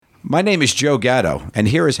My name is Joe Gatto, and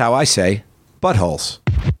here is how I say buttholes.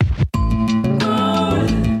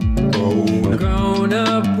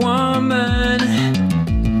 Grown-up woman.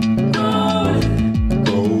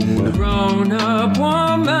 Grown-up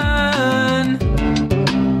woman.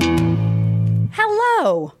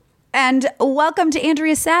 Hello, and welcome to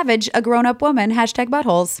Andrea Savage, a grown-up woman,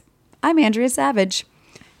 #buttholes. I'm Andrea Savage,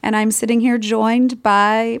 and I'm sitting here joined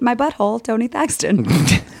by my butthole, Tony Thaxton.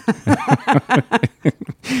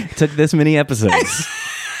 Took this many episodes.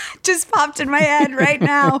 Just popped in my head right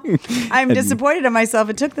now. I'm disappointed in myself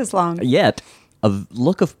it took this long. Yet, a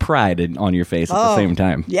look of pride on your face at the same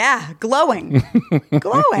time. Yeah, glowing.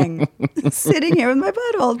 Glowing. Sitting here with my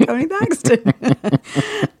butthole, Tony Thaxton.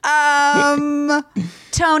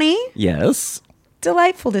 Tony? Yes.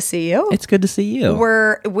 Delightful to see you. It's good to see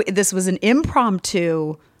you. This was an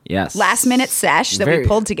impromptu last minute sesh that we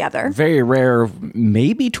pulled together. Very rare,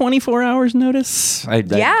 maybe 24 hours notice. I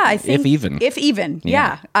think. If even.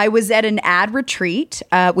 Yeah. I was at an ad retreat,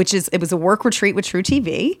 it was a work retreat with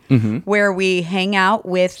truTV, where we hang out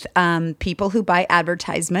with people who buy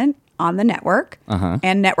advertisement on the network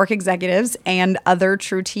and network executives and other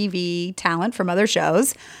truTV talent from other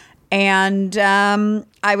shows. And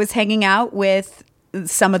I was hanging out with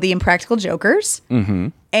some of the Impractical Jokers.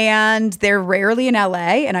 And they're rarely in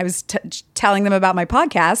LA. And I was telling them about my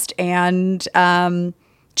podcast. And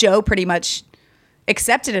Joe pretty much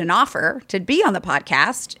accepted an offer to be on the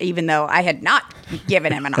podcast, even though I had not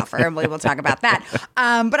given him an offer. And we will talk about that.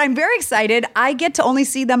 But I'm very excited. I get to only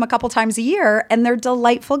see them a couple times a year. And they're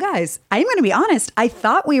delightful guys. I'm going to be honest. I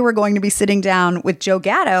thought we were going to be sitting down with Joe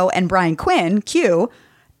Gatto and Brian Quinn, Q.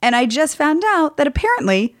 And I just found out that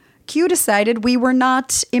apparently Q decided we were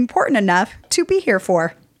not important enough to be here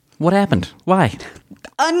for. What happened? Why?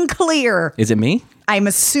 Unclear. Is it me? I'm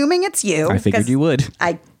assuming it's you. I figured you would.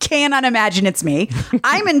 I cannot imagine it's me.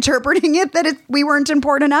 I'm interpreting it that we weren't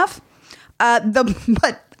important enough.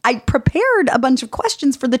 But I prepared a bunch of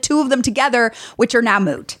questions for the two of them together, which are now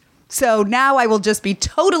moot. So now I will just be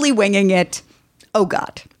totally winging it. Oh,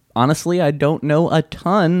 God. Honestly, I don't know a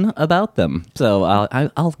ton about them. So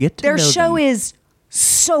I'll get to know them. Their show is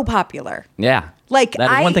so popular. Yeah. Like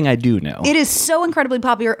that is one thing I do know. It is so incredibly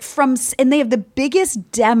popular and they have the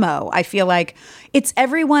biggest demo. I feel like it's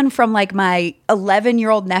everyone from like my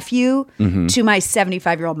 11-year-old nephew to my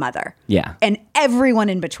 75-year-old mother. Yeah. And everyone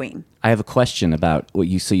in between. I have a question about what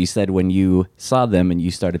you said when you saw them and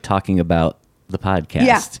you started talking about the podcast.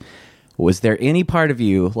 Yeah. Was there any part of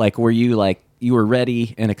you, like, were you like, you were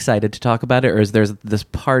ready and excited to talk about it? Or is there this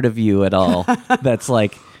part of you at all that's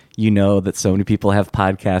like, you know that so many people have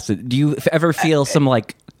podcasts? Do you ever feel some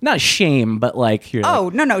like, not shame, but like you're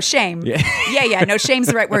no, shame. Yeah. No, shame's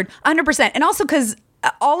the right word. 100%. And also because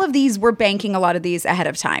all of these, we're banking a lot of these ahead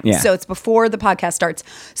of time. Yeah. So it's before the podcast starts.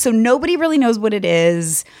 So nobody really knows what it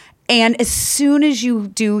is. And as soon as you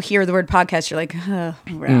do hear the word podcast, you're like, oh,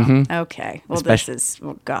 well, okay. Well,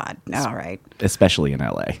 God. All right. Especially in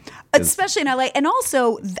LA. Especially in LA. And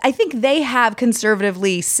also, I think they have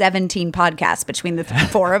conservatively 17 podcasts between the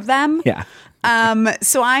four of them. Yeah.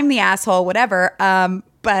 So I'm the asshole, whatever.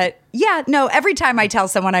 But yeah, no, every time I tell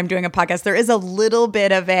someone I'm doing a podcast, there is a little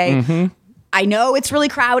bit of a... I know it's really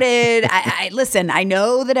crowded. Listen, I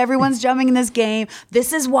know that everyone's jumping in this game.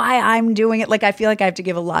 This is why I'm doing it. Like, I feel like I have to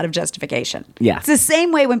give a lot of justification. Yeah. It's the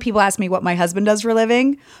same way when people ask me what my husband does for a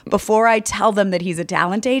living. Before I tell them that he's a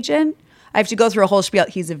talent agent, I have to go through a whole spiel.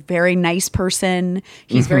 He's a very nice person.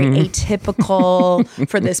 He's very atypical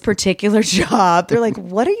for this particular job. They're like,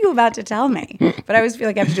 what are you about to tell me? But I always feel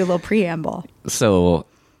like I have to do a little preamble. So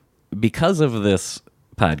because of this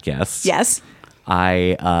podcast, yes,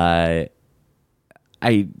 I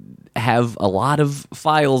have a lot of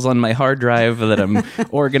files on my hard drive that I'm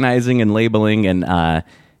organizing and labeling, and I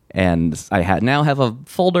now have a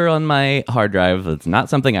folder on my hard drive that's not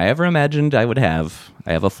something I ever imagined I would have.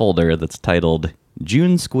 I have a folder that's titled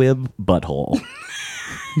June Squibb Butthole.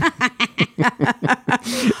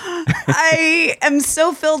 I am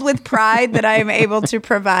so filled with pride that I am able to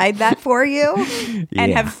provide that for you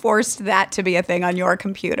and have forced that to be a thing on your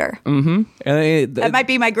computer. That might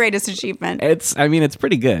be my greatest achievement. It's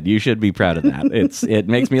pretty good. You should be proud of that. It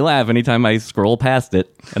makes me laugh anytime I scroll past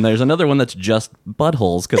it. And there's another one that's just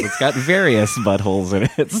buttholes because it's got various buttholes in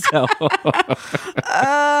it. So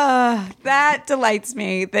that delights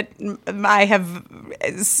me that I have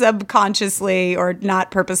subconsciously or not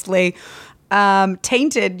purposely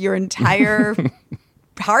tainted your entire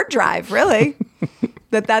hard drive, really.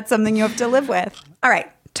 That's something you have to live with. All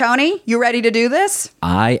right, Tony, you ready to do this?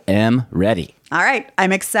 I am ready. All right,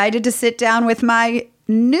 I'm excited to sit down with my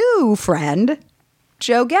new friend,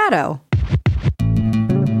 Joe Gatto.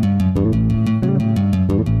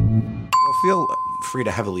 feel free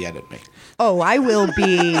to heavily edit me. Oh, I will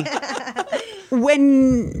be.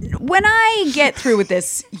 When I get through with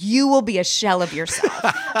this, you will be a shell of yourself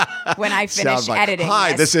when I finish editing.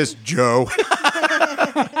 Hi, this is Joe.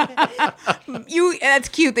 That's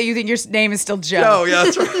cute that you think your name is still Joe. Oh, yeah,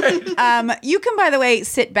 that's right. You can, by the way,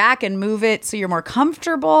 sit back and move it so you're more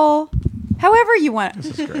comfortable. However you want.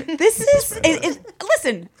 This is great.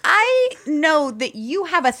 Listen, I know that you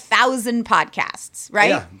have 1,000 podcasts,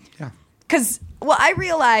 right? Yeah. Because, I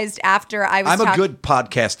realized after I was I'm a good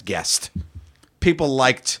podcast guest. People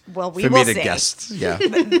liked for me to guest. Yeah.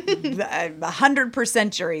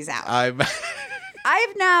 100% jury's out.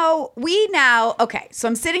 Okay, so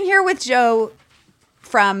I'm sitting here with Joe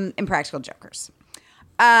from Impractical Jokers.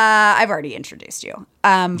 I've already introduced you,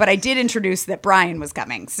 but I did introduce that Brian was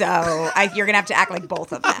coming, so you're going to have to act like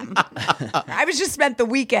both of them. I was just spent the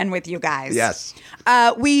weekend with you guys. Yes.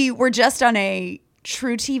 We were just on a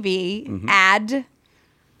truTV ad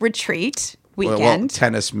retreat weekend. Well,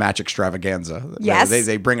 tennis match extravaganza. Yes.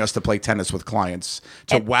 They bring us to play tennis with clients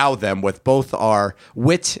to wow them with both our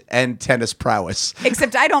wit and tennis prowess.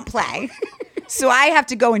 Except I don't play, so I have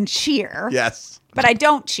to go and cheer. Yes. But I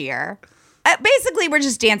don't cheer. Basically, we're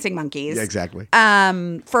just dancing monkeys. Yeah, exactly.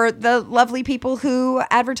 For the lovely people who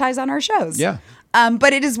advertise on our shows. Yeah.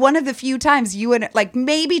 But it is one of the few times you and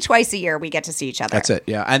maybe twice a year we get to see each other. That's it.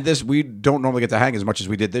 Yeah. And we don't normally get to hang as much as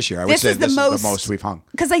we did this year. I would say this is the most we've hung.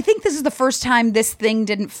 Because I think this is the first time this thing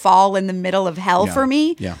didn't fall in the middle of hell for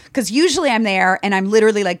me. Yeah. Because usually I'm there and I'm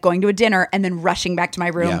literally going to a dinner and then rushing back to my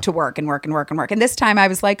room to work and work and work and work. And this time I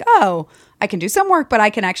was like, oh, I can do some work, but I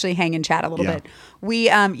can actually hang and chat a little bit.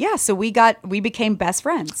 So we became best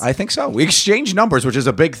friends. I think so. We exchanged numbers, which is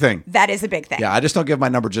a big thing. That is a big thing. Yeah. I just don't give my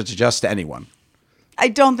number just to anyone. I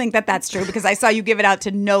don't think that that's true because I saw you give it out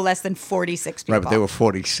to no less than 46 people. Right, but they were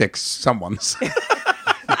 46 someones.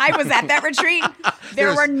 I was at that retreat.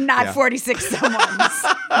 There were not 46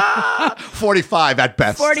 someones. 45 at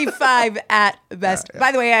best. 45 at best.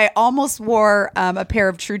 By the way, I almost wore a pair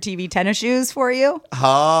of truTV tennis shoes for you.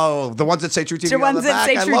 Oh, the ones that say truTV. The on ones the that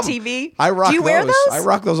back. say truTV. I rock those. Do you wear those? I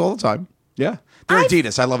rock those all the time. Yeah. They're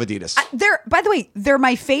Adidas. I love Adidas. By the way, they're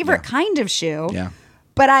my favorite kind of shoe. Yeah.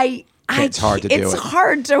 But it's hard to do. It's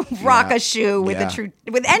hard to rock a shoe with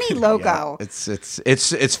with any logo.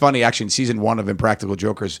 It's funny actually. In season 1 of Impractical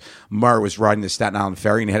Jokers, Murr was riding the Staten Island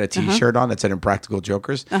ferry and he had a T-shirt on that said Impractical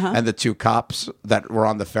Jokers, and the two cops that were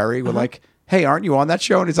on the ferry were like, "Hey, aren't you on that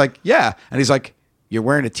show?" And he's like, "Yeah," and he's like, "You're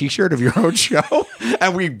wearing a T-shirt of your own show,"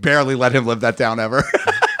 and we barely let him live that down ever.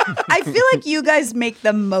 I feel like you guys make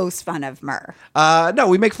the most fun of Murr. No,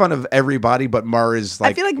 we make fun of everybody, but Murr is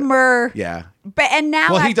I feel like Murr. Yeah.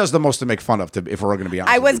 Now he does the most to make fun of. If we're going to be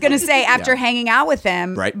honest, I was going to say after hanging out with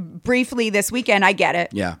him briefly this weekend, I get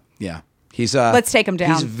it. Yeah. He's let's take him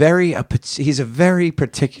down. He's a very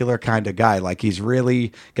particular kind of guy. Like he's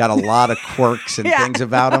really got a lot of quirks and things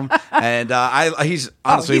about him. And he's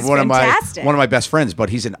honestly one of my best friends.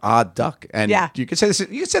 But he's an odd duck. And you could say this.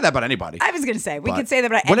 You could say that about anybody. I was going to say we could say that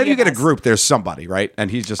about whenever you get a group, there's somebody, right? And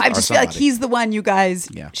he's just. I just feel like he's the one you guys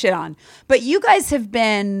shit on. But you guys have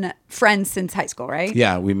been friends since high school, right?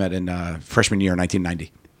 Yeah, we met in freshman year,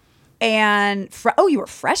 1990. And you were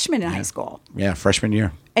freshmen in high school. Yeah, freshman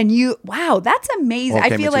year. And wow, that's amazing.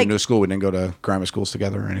 I feel like a new school. We didn't go to grammar schools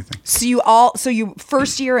together or anything. So you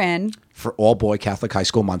first year in for all boy Catholic high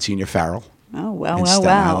school, Monsignor Farrell. Oh well.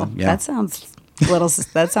 Yeah. That sounds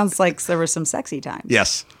like there were some sexy times.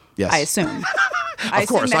 Yes. I assume. Of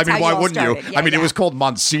course. I mean, why wouldn't you? Yeah, it was called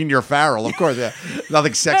Monsignor Farrell. Of course. Yeah.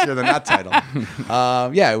 Nothing sexier than that title.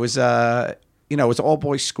 It was. It was all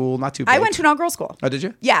boys school, not too big. I went to an all girls school. Oh, did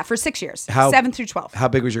you? Yeah, for 6 years, 7 through 12. How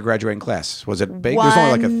big was your graduating class? Was it big? There's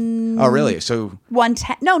only oh, really? So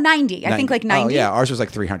 110? No, 90. I think like 90. Oh, yeah. Ours was like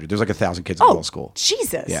 300. There's like 1,000 kids in the whole school.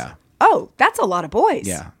 Jesus. Yeah. Oh, that's a lot of boys.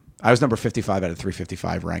 Yeah. I was number 55 out of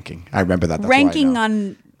 355 ranking. I remember that. That's ranking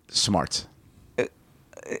on smarts.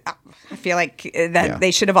 I feel like that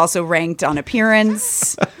they should have also ranked on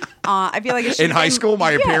appearance. I feel like it should in high school,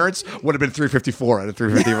 my appearance would have been 354 out of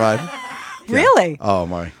 355. Really? Oh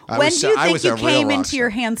my! When do you think you came into your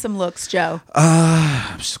handsome looks, Joe?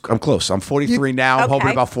 I'm close. I'm 43 now. I'm hoping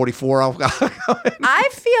about 44. I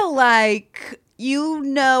feel like you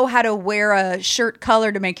know how to wear a shirt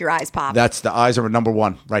color to make your eyes pop. The eyes are number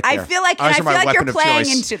one right there. I feel like you're playing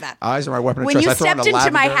into that. Eyes are my weapon of choice. When you stepped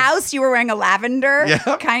into my house, you were wearing a lavender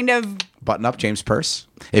kind of button up James Purse.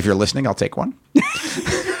 If you're listening, I'll take one.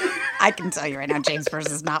 I can tell you right now, James Purse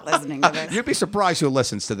is not listening to this. You'd be surprised who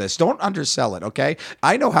listens to this. Don't undersell it, okay?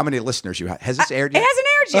 I know how many listeners you have. Has this aired yet? It hasn't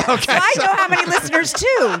aired yet. Okay, so I know how many listeners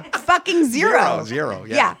too. Fucking zero. Zero,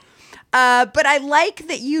 yeah. But I like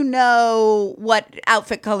that you know what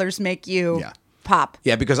outfit colors make you pop.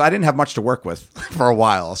 Yeah, because I didn't have much to work with for a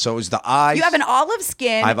while. So it was the eyes. You have an olive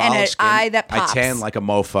skin and an eye that pops. I tan like a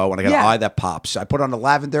mofo, and I got an eye that pops. I put on a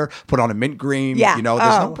lavender, put on a mint green. Yeah. There's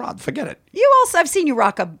no problem. Forget it. I've seen you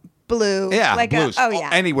rock a blue. Yeah, like blues.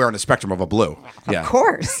 Anywhere on the spectrum of a blue. Of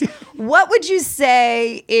course. What would you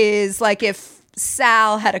say is like if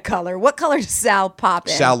Sal had a color? What color does Sal pop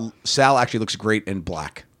in? Sal actually looks great in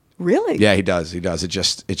black. Really? Yeah, he does. It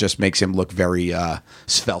just makes him look very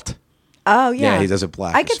svelte. Oh, yeah. Yeah, he does it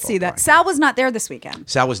black. I could see that. Sal was not there this weekend.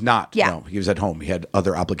 Sal was not. Yeah. No, he was at home. He had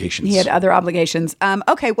other obligations.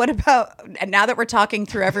 Okay, what about, and now that we're talking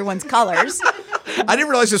through everyone's colors. I didn't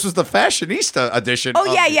realize this was the fashionista edition. Oh,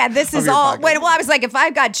 yeah. This is all. I was like, if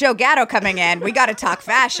I've got Joe Gatto coming in, we got to talk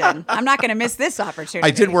fashion. I'm not going to miss this opportunity.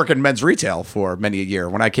 I did work in men's retail for many a year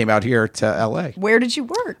when I came out here to L.A. Where did you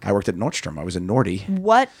work? I worked at Nordstrom. I was in Nordy.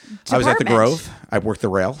 What department? I was at the Grove. I worked the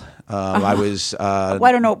rail. I was. I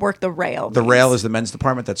don't know what work the rail. The rail is the men's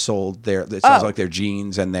department that sold like their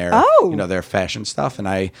jeans and their their fashion stuff. And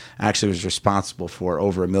I actually was responsible for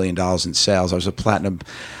over $1 million in sales. I was a platinum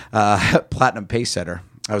pace setter.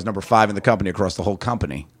 I was number 5 in the company across the whole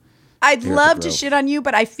company. I'd love to shit on you,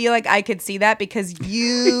 but I feel like I could see that because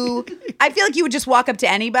I feel like you would just walk up to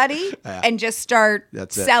anybody and just start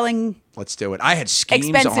selling. Let's do it. I had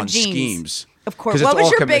schemes on jeans. Schemes. Of course.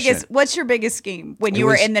 What's your biggest scheme when you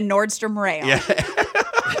were in the Nordstrom rail? Yeah.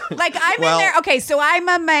 Like I'm in there. Okay, so I'm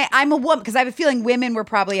a woman because I have a feeling women were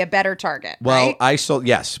probably a better target. Well, right? I sold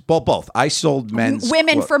both. I sold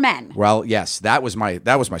women for men. Well, yes, that was my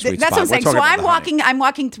sweet spot. That's what I'm saying. So I'm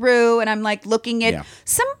walking through and I'm like looking at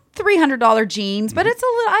some $300 jeans, but it's a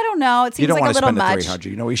little. I don't know. It seems like a little much. You don't want to spend the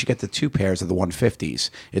 $300. You know, you should get the 2 pairs of the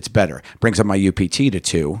 150s. It's better. Brings up my UPT to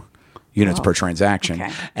 2 units per transaction.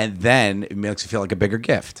 Okay. And then it makes it feel like a bigger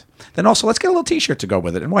gift. Then also, let's get a little T-shirt to go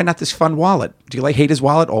with it. And why not this fun wallet? Do you hate his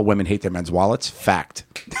wallet? All women hate their men's wallets. Fact.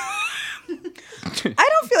 I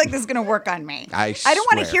don't feel like this is going to work on me. I don't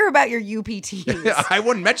want to hear about your UPTs. I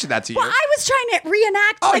wouldn't mention that to you. Well, I was trying to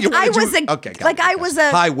reenact I was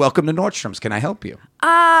a. Hi, welcome to Nordstrom's. Can I help you?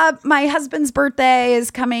 My husband's birthday is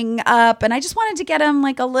coming up, and I just wanted to get him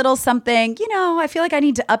like a little something. I feel like I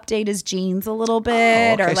need to update his jeans a little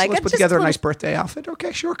bit, or like so let's put together a nice birthday outfit.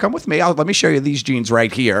 Okay, sure, come with me. Let me show you these jeans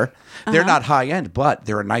right here. They're not high end, but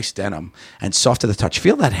they're a nice denim and soft to the touch.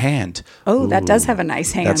 Feel that hand. Oh, that does have a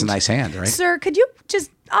nice hand. That's a nice hand, right? Sir, could you just?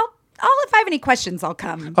 I'll if I have any questions, I'll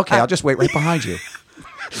come. Okay, I'll just wait right behind you.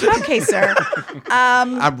 Okay, sir.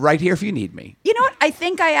 I'm right here if you need me. You know what? I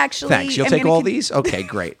think I actually. Thanks. You'll take all these? Okay,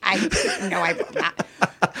 great. I will not.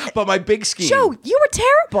 But my big scheme. Joe, you were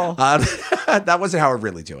terrible. That wasn't how I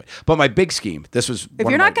really do it. But my big scheme. This was. If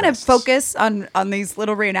you're not going to focus on these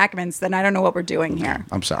little reenactments, then I don't know what we're doing here.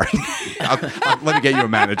 I'm sorry. Let me get you a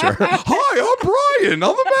manager. Hi, I'm Brian.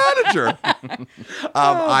 I'm the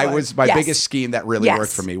manager. My biggest scheme that really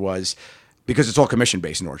worked for me was. Because it's all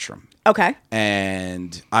commission-based Nordstrom. Okay.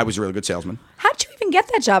 And I was a really good salesman. How did you even get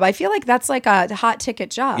that job? I feel like that's like a hot ticket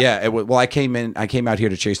job. Yeah. I came out here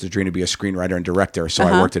to chase the dream to be a screenwriter and director. So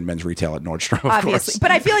I worked in men's retail at Nordstrom, obviously. But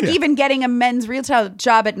I feel like even getting a men's retail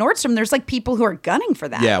job at Nordstrom, there's like people who are gunning for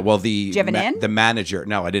that. Yeah. Well, Did you have an in? The manager,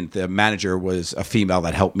 no, I didn't. The manager was a female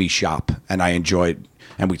that helped me shop. And I enjoyed,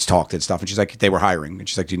 and we talked and stuff. And she's like, they were hiring. And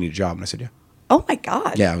she's like, do you need a job? And I said, yeah. Oh my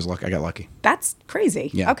God. Yeah, I was lucky. I got lucky. That's crazy.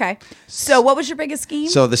 Yeah. Okay. So what was your biggest scheme?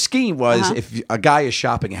 So the scheme was if a guy is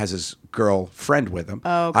shopping and has his girlfriend with him,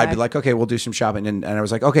 I'd be like, okay, we'll do some shopping. And I was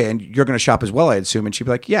like, okay, and you're going to shop as well, I assume. And she'd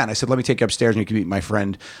be like, yeah. And I said, let me take you upstairs and you can meet my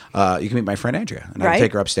friend. You can meet my friend Andrea. And I'd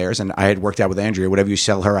take her upstairs. And I had worked out with Andrea. Whatever you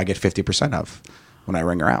sell her, I get 50% of when I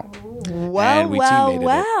ring her out.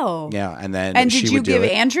 Wow. Yeah, and then did you give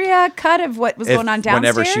Andrea a cut of what was going on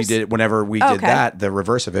downstairs? Whenever we did that, the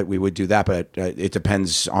reverse of it, we would do that, but it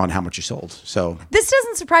depends on how much you sold. So this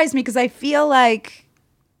doesn't surprise me because I feel like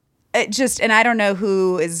and I don't know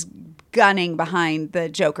who is gunning behind the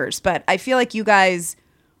Jokers, but I feel like you guys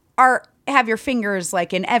have your fingers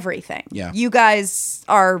like in everything. Yeah, you guys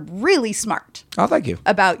are really smart. Oh, thank you.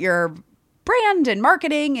 About your brand and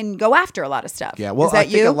marketing and go after a lot of stuff. Yeah, well, I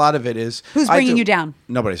think a lot of it is... Who's bringing you down?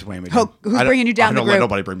 Nobody's bringing me down. Who's bringing you down the group? Don't let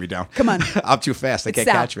nobody bring me down. Come on. I'm too fast. They can't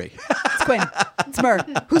catch me. It's Quinn. It's Mur.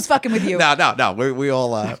 Who's fucking with you? No. We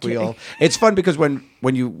all... It's fun because when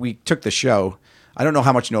we took the show... I don't know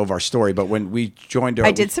how much you know of our story, but when we joined...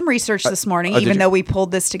 I did some research this morning, even though we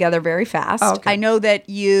pulled this together very fast. Oh, okay. I know that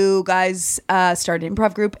you guys started an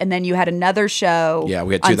improv group, and then you had another show. Yeah,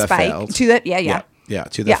 we had two that failed. Yeah,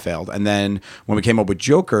 two that failed. And then when we came up with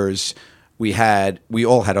Jokers, we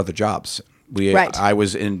all had other jobs. I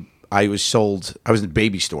was in I was in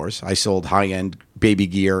baby stores. I sold high-end baby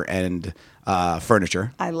gear and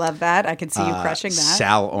furniture. I love that. I could see you crushing that.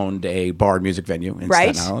 Sal owned a bar and music venue in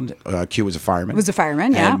Staten Island. Q was a fireman. Was a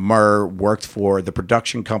fireman, yeah. And Murr worked for the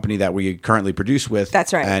production company that we currently produce with.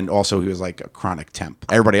 That's right. And also he was like a chronic temp.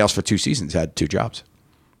 Everybody else for 2 seasons had 2 jobs.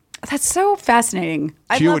 That's so fascinating.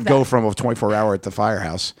 Q would go from a 24-hour at the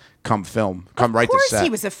firehouse, come film, come right to set. Of course he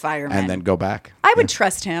was a fireman. And then go back. I would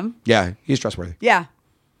trust him. Yeah, he's trustworthy. Yeah.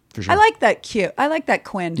 For sure. I like that Q. I like that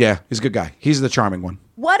Quinn. Yeah, he's a good guy. He's the charming one.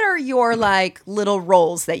 What are your like little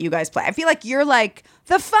roles that you guys play? I feel like you're like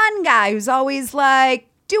the fun guy who's always like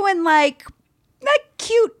doing like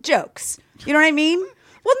cute jokes. You know what I mean?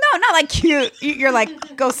 Well, no, not like cute. You're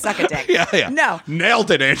like, go suck a dick. Yeah. No.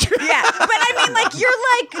 Nailed it, Andrew. Yeah. But I mean, like,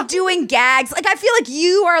 you're like doing gags. Like, I feel like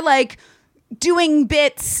you are like doing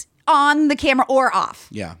bits on the camera or off.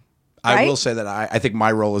 Yeah. Right? I will say that I think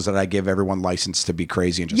my role is that I give everyone license to be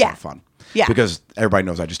crazy and just have fun. Yeah. Because everybody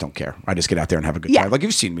knows I just don't care. I just get out there and have a good Yeah. time. Like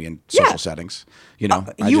you've seen me in social settings. You know,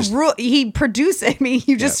 He produces. I mean,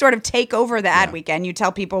 you just sort of take over the ad weekend. You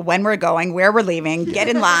tell people when we're going, where we're leaving, get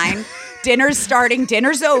in line. Dinner's starting.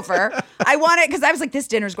 Dinner's over. I want it because I was like, this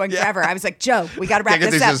dinner's going forever. I was like, Joe, we got to wrap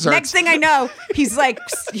this up. Desserts. Next thing I know, he's like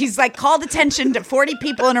called attention to 40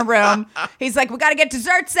 people in a room. He's like, we got to get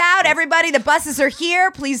desserts out. Everybody, the buses are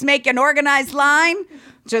here. Please make an organized line.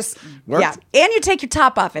 Just Worked. and you take your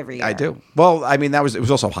top off every year. I do. Well, I mean, it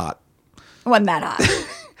was also hot. Wasn't that hot?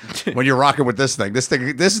 When you're rocking with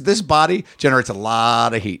this body generates a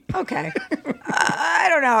lot of heat. Okay. I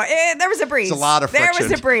don't know. There was a breeze. It's a lot of friction. There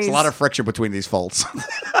was a breeze. It's a lot of friction between these folds.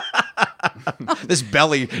 This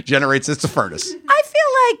belly generates. It's a furnace. I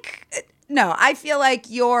feel like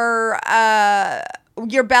your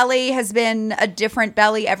belly has been a different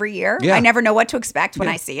belly every year. Yeah. I never know what to expect when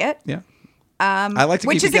I see it. Yeah. I like to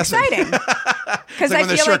which keep is you guessing. exciting. Because when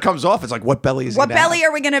the feel shirt comes off, it's like, what belly is what belly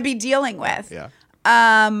are we going to be dealing with? Yeah.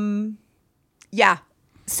 Yeah.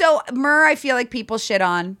 So Murr, I feel like people shit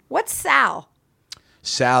on. What's Sal?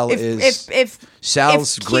 Sal's if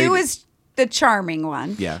great. Q is the charming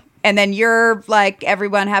one. Yeah. And then you're like,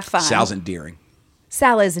 everyone have fun. Sal's endearing.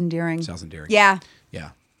 Sal is endearing. Sal's endearing. Yeah.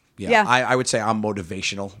 Yeah. I would say I'm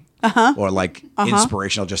motivational or like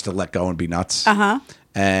inspirational just to let go and be nuts.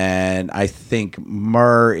 And I think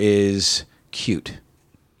Murr is cute.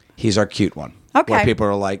 He's our cute one. Okay. Where people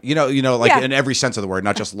are like, in every sense of the word,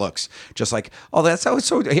 not just looks. Just like, oh, that's how it's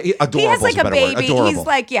so adorable. He has like a baby. Adorable. He's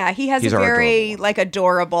like, he has He's a our very adorable like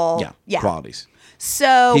adorable qualities.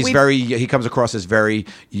 So he comes across as very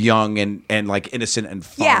young and like innocent and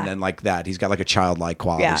fun and like that. He's got like a childlike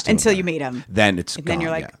qualities to him. Until you meet him. Then it's gone. Then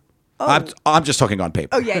you're like, oh. I'm just talking on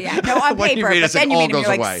paper. Oh, yeah. No, on When paper. You But then you meet him,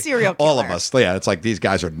 you're like, serial killer. All of us. Yeah, it's like these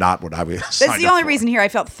guys are not what I was. That's the only reason here I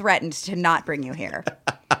felt threatened to not bring you here.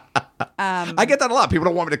 I get that a lot. People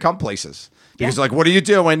don't want me to come places. Because they're like, what are you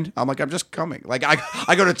doing? I'm like, I'm just coming. Like,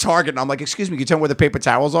 I go to Target and I'm like, excuse me, can you tell me where the paper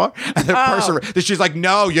towels are? And the person, she's like,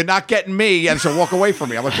 no, you're not getting me. And she'll walk away from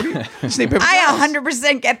me. I'm like, what are you? Just need paper towels. I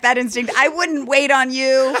 100% get that instinct. I wouldn't wait on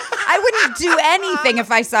you. I wouldn't do anything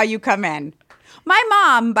if I saw you come in. My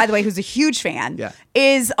mom, by the way, who's a huge fan,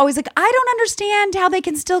 is always like, I don't understand how they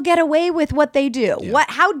can still get away with what they do. Yeah.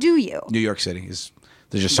 How do you? New York City is...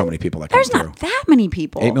 There's just so many people that come through. There's not that many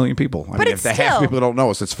people. 8 million people. I mean, if the half people don't know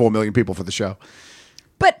us, it's 4 million people for the show.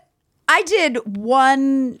 But I did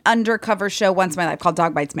one undercover show once in my life called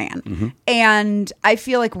Dog Bites Man. Mm-hmm. And I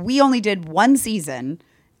feel like we only did one season.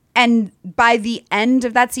 And by the end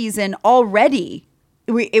of that season, already,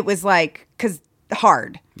 it was like,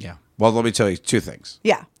 hard. Yeah. Well, let me tell you 2 things.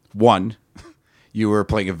 Yeah. One, you were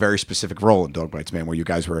playing a very specific role in Dog Bites Man where you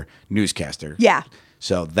guys were newscaster. Yeah.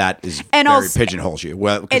 So that is and very also, pigeonholes you.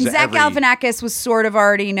 Well, and Zach Galifianakis was sort of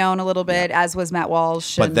already known a little bit, as was Matt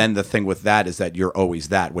Walsh. But then the thing with that is that you're always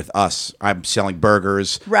that. With us, I'm selling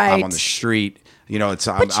burgers. Right. I'm on the street. You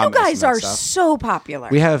guys are so popular.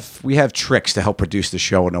 We have tricks to help produce the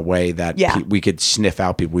show in a way that we could sniff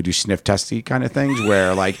out people. We do sniff testy kind of things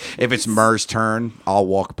where, like, if it's Murr's turn, I'll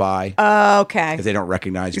walk by. Okay. If they don't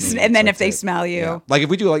recognize me, and then if they smell you, like if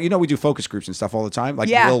we do, we do focus groups and stuff all the time. Like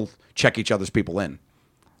we'll check each other's people in.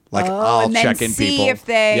 Like I'll check in people. If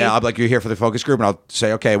they... I'll be like, you're here for the focus group, and I'll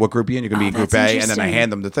say, okay, what group are you in? You're gonna be in group A, and then I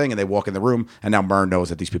hand them the thing, and they walk in the room, and now Murr knows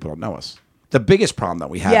that these people don't know us. The biggest problem that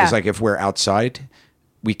we have is like if we're outside,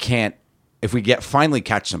 we can't if we finally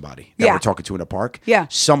catch somebody that we're talking to in a park,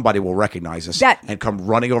 somebody will recognize us and come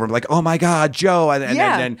running over and be like, oh my God, Joe. And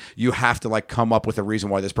then you have to like come up with a reason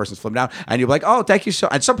why this person's flipping out. And you're like, oh, thank you so.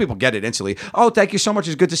 And some people get it instantly. Oh, thank you so much.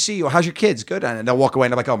 It's good to see you. How's your kids? Good. And they'll walk away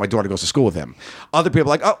and they're like, oh, my daughter goes to school with him. Other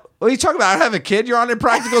people are like, oh, what are you talking about? I have a kid. You're on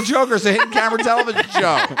Impractical Jokers, a hidden camera television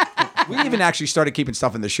show. We even actually started keeping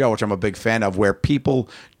stuff in the show, which I'm a big fan of, where people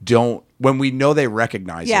don't, when we know they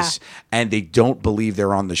recognize us and they don't believe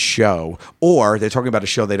they're on the show, or they're talking about a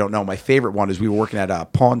show they don't know. My favorite one is we were working at a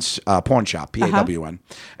pawn shop, PAWN,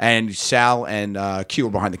 and Sal and Q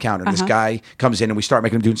were behind the counter. And this guy comes in and we start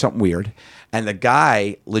making him doing something weird. And the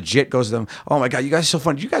guy legit goes to them, oh my God, you guys are so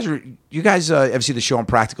fun. You guys ever see the show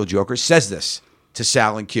Impractical Jokers? Says this to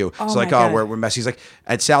Sal and Q. It's like, oh, we're messy. He's like,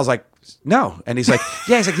 and Sal's like, no. And he's like,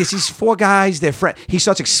 yeah, he's like, these 4 guys, they're friends. He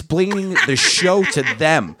starts explaining the show to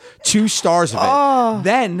them. 2 stars of it.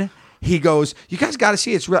 Then he goes, you guys got to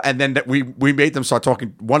see it's real. And then we made them start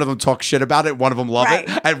talking. One of them talks shit about it. One of them love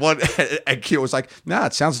it. And Q was like, nah,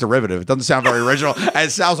 it sounds derivative. It doesn't sound very original.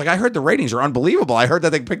 And Sal's like, I heard the ratings are unbelievable. I heard that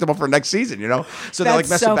they picked them up for next season, you know? So they're like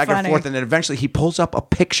messing back and forth. And then eventually he pulls up a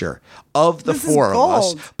picture of the 4 of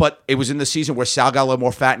us. But it was in the season where Sal got a little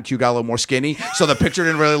more fat and Q got a little more skinny. So the picture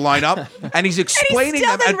didn't really line up. And he's explaining and he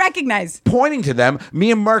still didn't recognize. Pointing to them. Me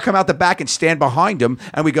and Murr come out the back and stand behind him.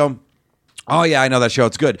 And we go, oh, yeah, I know that show.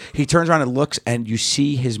 It's good. He turns around and looks, and you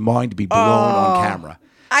see his mind be blown on camera.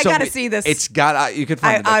 I got to see this. It's got. You could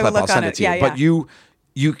find the clip. I'll send it to you. But you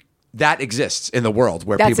that exists in the world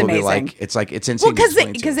where people be like, it's insane. Well,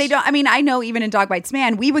 because they don't. I mean, I know even in Dog Bites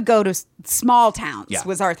Man, we would go to small towns.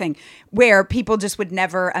 Was our thing, where people just would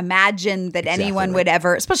never imagine that anyone would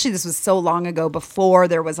ever. Especially this was so long ago, before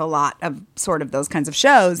there was a lot of sort of those kinds of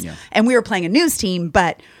shows, and we were playing a news team,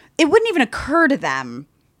 but it wouldn't even occur to them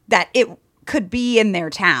that it could be in their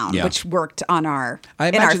town, which worked on our. I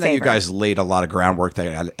imagine that you guys laid a lot of groundwork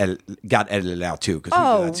that got edited out too, because we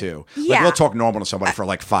do that too. Like, we'll talk normal to somebody for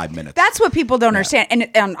like 5 minutes. That's what people don't understand. And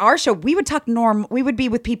on our show, we would talk normal. We would be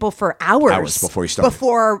with people for hours before you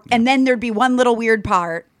started. And then there'd be one little weird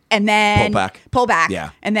part. And then pull back.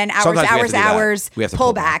 And then hours, we have to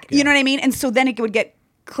pull back. You know what I mean? And so then it would get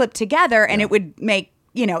clipped together, and it would make.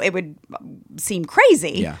 It would seem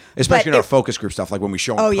crazy. Yeah. Especially in our focus group stuff, like when we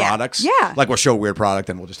show products. Yeah. Like we'll show a weird product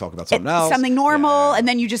and we'll just talk about something else. Something normal. And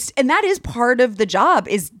then and that is part of the job,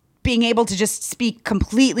 is being able to just speak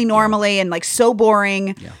completely normally and like so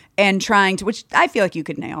boring and trying to, which I feel like you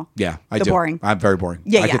could nail. Yeah, I do. Boring. I'm very boring.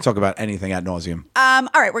 I could talk about anything ad nauseum. All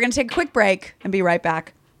right, we're going to take a quick break and be right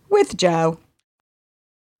back with Joe.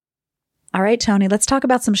 All right, Tony, let's talk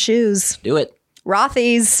about some shoes. Do it.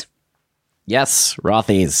 Rothy's. Yes,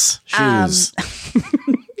 Rothy's shoes.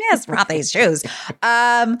 Yes, Rothy's shoes.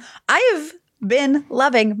 I have been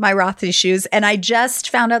loving my Rothy's shoes, and I just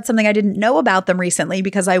found out something I didn't know about them recently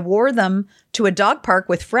because I wore them to a dog park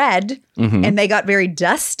with Fred, and they got very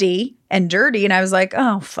dusty and dirty, and I was like,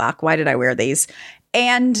 oh, fuck, why did I wear these?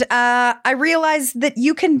 And I realized that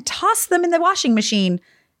you can toss them in the washing machine,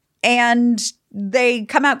 and they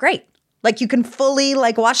come out great. Like you can fully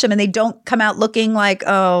like wash them and they don't come out looking like,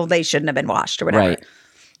 oh, they shouldn't have been washed or whatever. Right.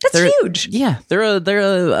 That's huge. Yeah. They're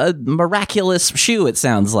a miraculous shoe, it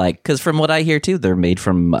sounds like. Because from what I hear too, they're made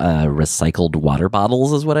from recycled water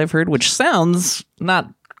bottles is what I've heard, which sounds not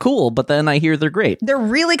cool. But then I hear they're great. They're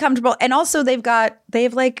really comfortable. And also they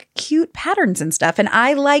have like cute patterns and stuff. And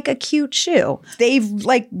I like a cute shoe. They've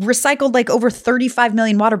like recycled like over 35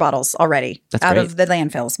 million water bottles already of the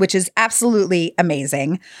landfills, which is absolutely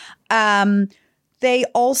amazing. They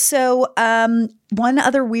also, one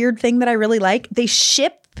other weird thing that I really like, they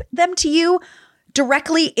ship them to you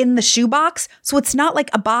directly in the shoebox. So it's not like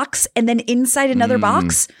a box and then inside another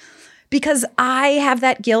box, because I have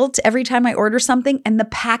that guilt every time I order something and the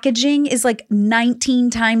packaging is like 19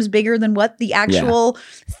 times bigger than what the actual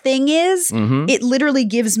thing is. It literally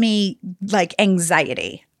gives me like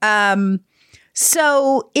anxiety.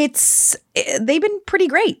 So they've been pretty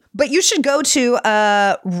great, but you should go to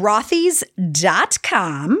rothys.com,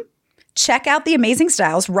 check out the amazing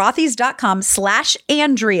styles,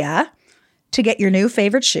 rothys.com/Andrea to get your new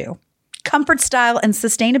favorite shoe. Comfort, style, and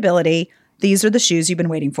sustainability. These are the shoes you've been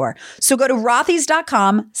waiting for. So go to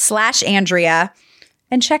rothys.com/Andrea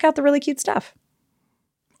and check out the really cute stuff.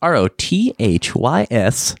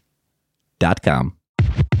 ROTHYS.com.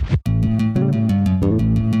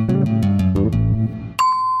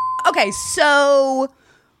 Okay, so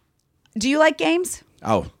do you like games?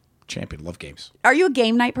 Oh, champion, love games. Are you a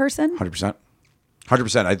game night person? 100%.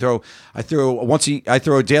 100%. I throw a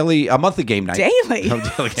monthly game night. Daily?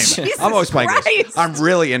 Daily game night. I'm always playing games. I'm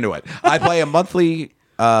really into it. I play a monthly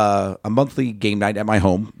a monthly game night at my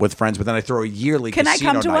home with friends, but then I throw a yearly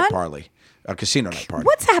casino night one? party. A casino night party.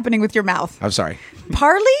 What's happening with your mouth? I'm sorry.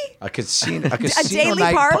 Parley? A casino daily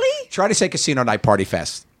night party? Try to say casino night party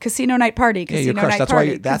fast. Casino night party. Yeah, you're crushed.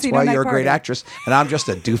 That's why you're a great actress, and I'm just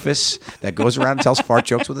a doofus that goes around and tells fart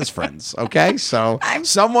jokes with his friends. Okay, so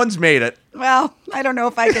someone's made it. Well, I don't know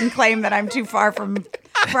if I can claim that I'm too far from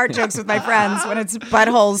fart jokes with my friends when it's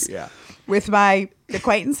buttholes with my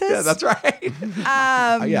acquaintances. Yeah, that's right.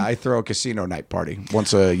 I throw a casino night party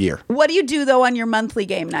once a year. What do you do though on your monthly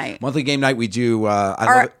game night? Monthly game night, we do.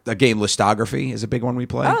 I love a game listography is a big one we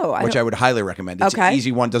play, which I would highly recommend. It's an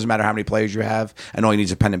easy one. Doesn't matter how many players you have, and all you need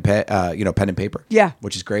is a pen and paper. Yeah,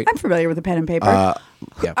 which is great. I'm familiar with the pen and paper.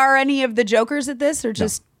 Are any of the jokers at this, or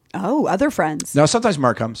just other friends? No, sometimes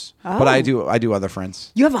Mark comes, but I do other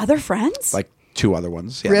friends. You have other friends? Like 2 other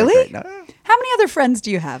ones. Yeah, really? No. How many other friends do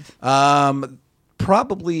you have?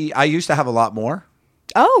 Probably, I used to have a lot more.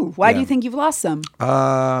 Oh, why do you think you've lost some?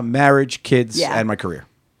 Marriage, kids, and my career.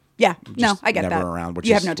 Yeah, no, I get never that. Around, which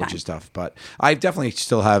you is, have no time. Which is tough. But I definitely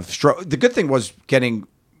still have. The good thing was getting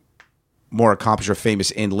more accomplished or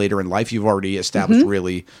famous later in life. You've already established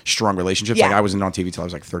really strong relationships. Yeah. Like I wasn't on TV till I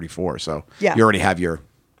was like 34, so you already have your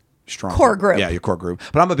strong core group. Yeah, your core group.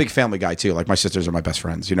 But I'm a big family guy too. Like my sisters are my best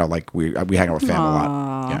friends. You know, like we hang out with family a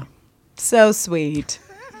lot. Yeah, so sweet.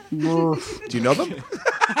 Do you know them?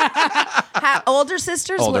 Older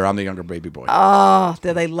sisters? Older. I'm the younger baby boy. Oh,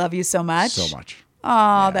 do they love you so much? So much.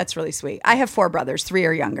 Oh, that's really sweet. I have 4 brothers. 3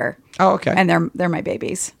 are younger. Oh, okay. And they're my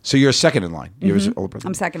babies. So you're second in line. You're older brother.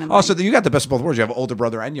 I'm second in line. Oh, so you got the best of both worlds. You have older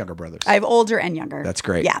brother and younger brothers. I have older and younger. That's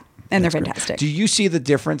great. Yeah, and That's they're great. fantastic. Do you see the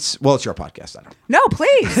difference? Well, it's your podcast. I don't. No,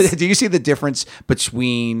 please. Do you see the difference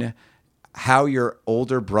between how your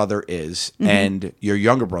older brother is and your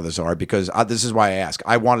younger brothers are? Because this is why I ask.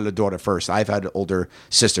 I wanted a daughter first. I've had older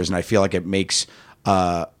sisters, and I feel like it makes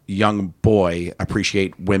a young boy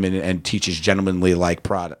appreciate women and teaches gentlemanly like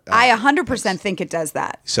pride. I 100% think it does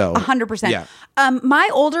that. So 100%. Yeah. My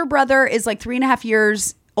older brother is like 3.5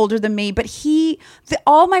 years older than me, but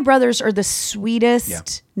all my brothers are the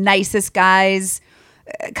sweetest, nicest guys.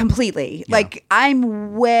 Completely. Yeah. Like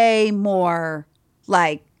I'm way more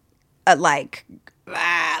like aggro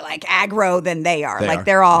than they are.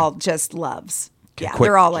 They're all just loves. Okay, yeah, quick,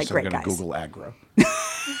 they're all like great guys. Google aggro.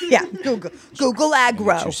 Yeah, Google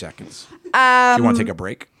aggro. 2 seconds. Do you want to take a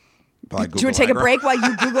break? Do you want to take a break while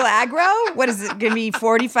you Google aggro? What is it going to be,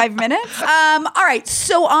 45 minutes? All right.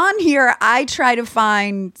 So on here, I try to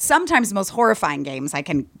find sometimes the most horrifying games I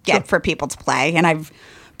can get for people to play. And I've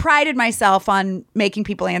prided myself on making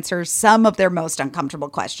people answer some of their most uncomfortable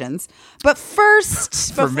questions. But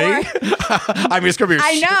first, for me, I mean, it's gonna be.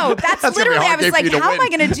 I know that's literally. I was like, how am I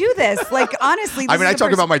going to do this? Like, honestly, I mean, I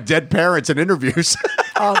talk about my dead parents in interviews.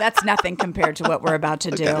 Oh, that's nothing compared to what we're about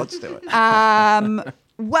to do. Okay, let's do it.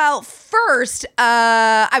 Well, first,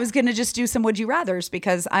 I was going to just do some Would You Rathers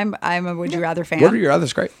because I'm a Would You Rather fan. What are your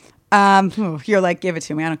others? Great. You're like, give it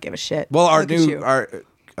to me. I don't give a shit. Well, it'll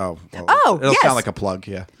yes. sound like a plug,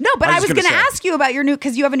 yeah. No, but I was going to ask you about your new,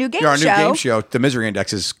 because you have a new game show. Our new game show, The Misery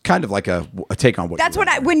Index, is kind of like a take on what. That's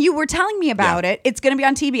what when you were telling me about it. It's going to be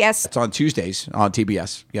on TBS. It's on Tuesdays on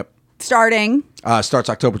TBS. Yep. Starting. Starts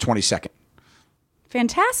October 22nd.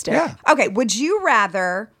 Fantastic. Yeah. Okay. Would you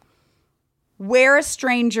rather wear a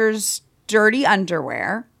stranger's dirty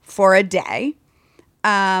underwear for a day,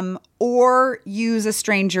 or use a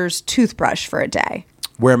stranger's toothbrush for a day?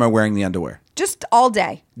 Where am I wearing the underwear? Just all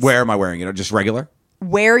day. Where am I wearing it? Just regular?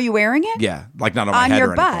 Where are you wearing it? Yeah, like not on my head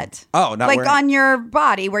your or butt. Anything. Oh, not like wearing on your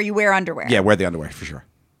body where you wear underwear. Yeah, wear the underwear for sure.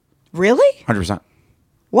 Really? 100%.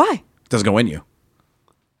 Why? Doesn't go in you.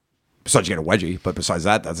 Besides, you get a wedgie, but besides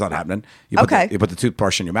that, that's not happening. You put the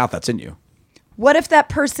toothbrush in your mouth, that's in you. What if that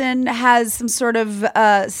person has some sort of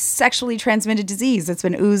sexually transmitted disease that's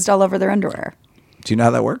been oozed all over their underwear? Do you know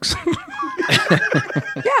how that works?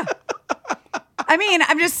 Yeah. I mean,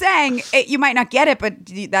 I'm just saying, you might not get it, but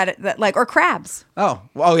that like, or crabs. Oh,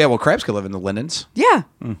 yeah. Well, crabs could live in the linens. Yeah.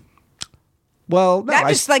 Well, no,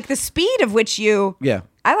 just like the speed of which you. Yeah.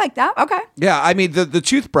 I like that. Okay. Yeah. I mean, the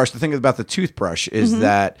toothbrush, the thing about the toothbrush is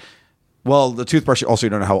that, well, the toothbrush also,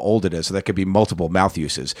 you don't know how old it is. So that could be multiple mouth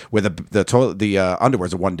uses where the underwear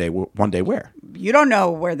is a one day wear. You don't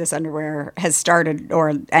know where this underwear has started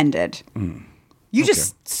or ended. You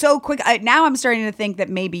just so quick. Now I'm starting to think that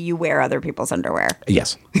maybe you wear other people's underwear.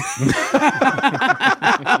 Yes.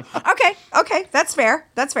 Okay. That's fair.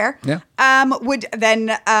 Yeah.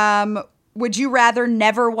 Would you rather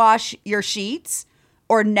never wash your sheets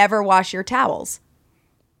or never wash your towels?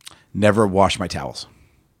 Never wash my towels.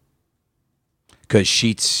 Because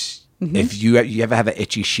sheets, If you ever have an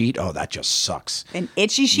itchy sheet, oh, that just sucks. An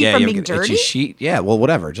itchy sheet from being dirty? Itchy sheet? Yeah, well,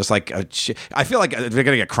 whatever. Just like I feel like they're going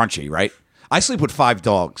to get crunchy, right? I sleep with 5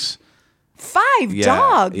 dogs. 5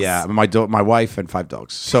 dogs? Yeah, my wife and 5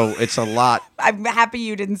 dogs. So it's a lot. I'm happy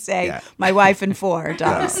you didn't say my wife and 4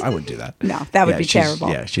 dogs. No, I wouldn't do that. No, that would be terrible.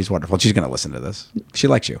 Yeah, she's wonderful. She's going to listen to this. She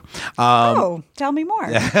likes you. Tell me more.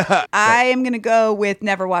 I am going to go with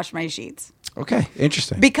never wash my sheets. Okay,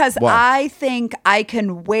 interesting. Because I think I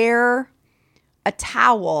can wear a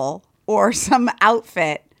towel or some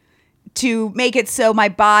outfit to make it so my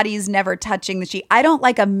body's never touching the sheet. I don't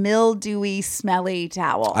like a mildewy, smelly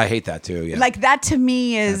towel. I hate that too. Yeah, like that to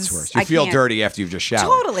me is. That's worse. You feel dirty after you've just showered.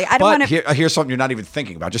 Totally. I don't want to. Here's something you're not even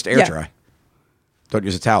thinking about. Just air dry. Don't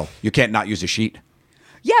use a towel. You can't not use a sheet.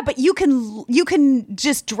 Yeah, but you can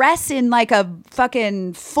just dress in like a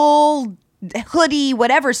fucking full hoodie,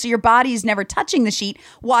 whatever, so your body's never touching the sheet.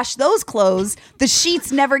 Wash those clothes. The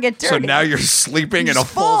sheets never get dirty. So now you're sleeping in a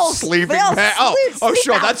full sleeping bag. Oh,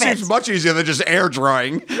 sure. That seems much easier than just air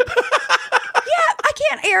drying. Yeah, I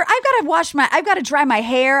can't air. I've got to dry my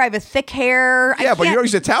hair. I have a thick hair. Yeah, but you don't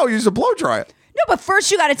use a towel. You use a blow dryer. No, but first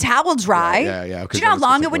you got to towel dry. Yeah. Do you know how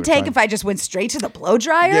long it would take if I just went straight to the blow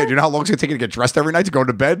dryer? Yeah, do you know how long it's going to take you to get dressed every night to go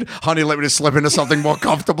to bed? Honey, let me just slip into something more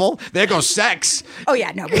comfortable. There goes sex. Oh,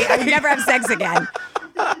 yeah, no, I would never have sex again.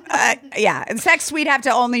 And sex we'd have to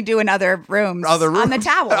only do in other rooms. On the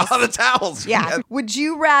towels. On the towels. Yeah. Would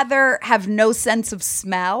you rather have no sense of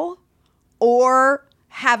smell or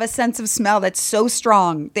have a sense of smell that's so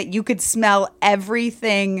strong that you could smell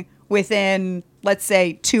everything within, let's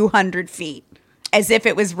say, 200 feet? As if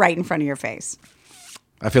it was right in front of your face.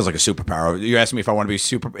 That feels like a superpower. You asked me if I want to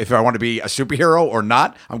be a superhero or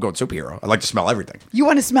not. I'm going superhero. I like to smell everything. You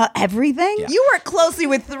want to smell everything? Yeah. You work closely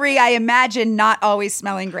with 3, I imagine, not always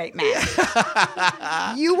smelling great men.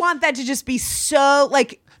 You want that to just be so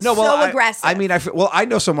aggressive. I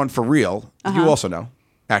know someone for real. You also know,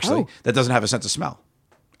 actually, that doesn't have a sense of smell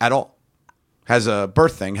at all. Has a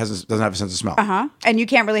birth thing, doesn't have a sense of smell. And you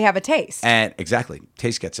can't really have a taste. And exactly.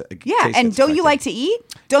 Taste gets it. Yeah, and don't you like to eat?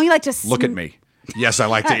 Don't you like to look at me? Yes, I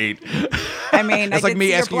like to eat. I mean, it's like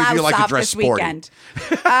me asking you, do you like to dress sporty? Do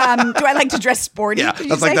I like to dress sporty? Yeah,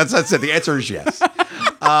 that's it. The answer is yes.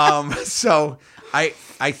 So I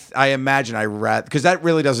imagine because that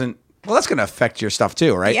really doesn't. Well, that's going to affect your stuff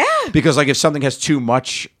too, right? Yeah. Because like if something has too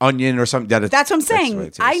much onion or something, that's what I'm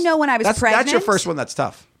saying. I know when I was pregnant. That's your first one. That's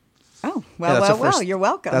tough. Oh, well, you're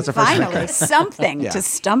welcome. That's the first Finally, something to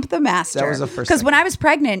stump the master. That was the first Because when I was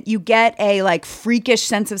pregnant, you get a freakish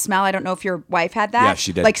sense of smell. I don't know if your wife had that. Yeah,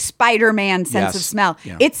 she did. Like Spider-Man sense of smell.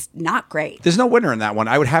 Yeah. It's not great. There's no winner in that one.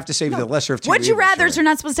 I would have to say the lesser of two. Would you rather's are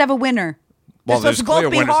not supposed to have a winner. Well, there's clear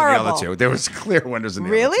winners in the other two. There was clear winners in the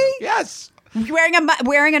other two. Really? Yes.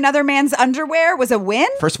 Wearing another man's underwear was a win?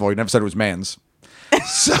 First of all, you never said it was man's.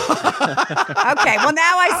 So. Okay, well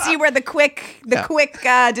now I see where the quick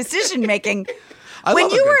decision making. When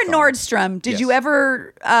you were at Nordstrom, did you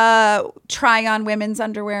ever try on women's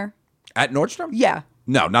underwear? At Nordstrom? Yeah.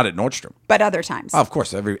 No, not at Nordstrom. But other times. Oh, of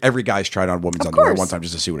course, every guy's tried on women's underwear one time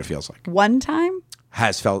just to see what it feels like. One time?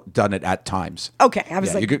 Has done it at times. Okay, I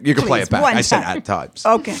was you could play it back. I said at times.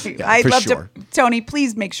 Okay, yeah, I'd love to. Tony,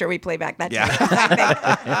 please make sure we play back that. Yeah.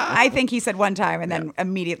 I think he said one time and then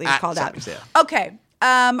immediately was called out. Yeah. Okay,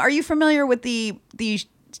 are you familiar with the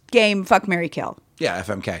game Fuck, Marry, Kill? Yeah,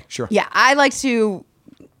 FMK, sure. Yeah, I like to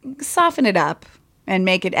soften it up and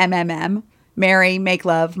make it MMM. Marry, make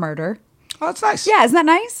love, murder. Oh, that's nice. Yeah, isn't that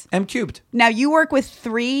nice? M cubed. Now you work with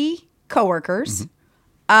 3 coworkers.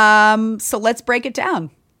 So let's break it down.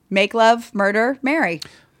 Make love, murder, marry.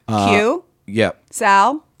 Q. Yep.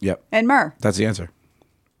 Sal. Yep. And Mur. That's the answer.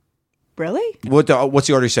 Really? What's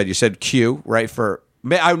the order you said? You said Q, right?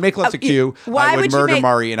 I would make love to Q. I would murder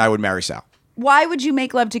Murray, and I would marry Sal. Why would you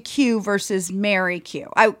make love to Q versus marry Q?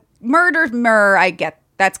 Murder Mur, I get.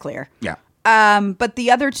 That's clear. Yeah. But the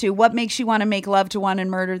other 2, what makes you want to make love to one and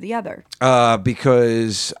murder the other?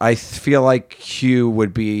 Because I feel like Q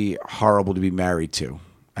would be horrible to be married to.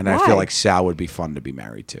 And Why? I feel like Sal would be fun to be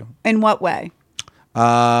married to. In what way?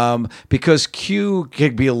 Because Q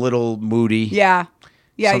can be a little moody. Yeah.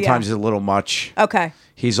 Sometimes he's a little much. Okay.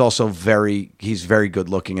 He's also very good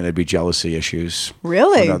looking, and there'd be jealousy issues.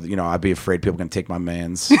 Really? I'd be afraid people are going to take my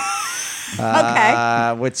man's.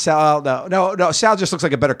 Okay. With Sal, no. Sal just looks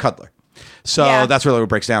like a better cuddler. So that's really what it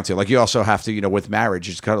breaks down to. Like you also have to, with marriage,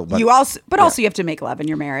 just cuddle. But also you have to make love in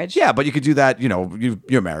your marriage. Yeah, but you could do that.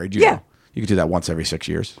 You're married. You know. You could do that once every 6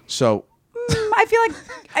 years. So I feel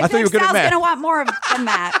like Sal's going to want more than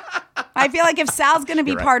that. I feel like if Sal's going to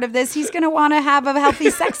be part of this, he's going to want to have a healthy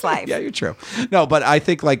sex life. Yeah, you're true. No, but I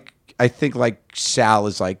think I think like Sal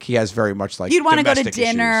is like he has very much like you'd want to go to domestic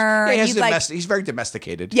issues. dinner. Yeah, You'd he's very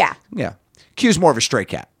domesticated. Yeah. Yeah. Q's more of a stray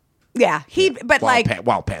cat. Yeah. But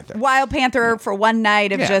Wild Panther. Wild Panther for one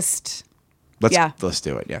night of just. Let's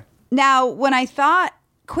do it. Yeah. Now, when I thought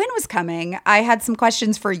Quinn was coming, I had some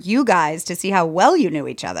questions for you guys to see how well you knew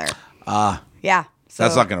each other. Yeah. So,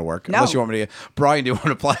 that's not going to work no. unless you want me to. Brian, do you want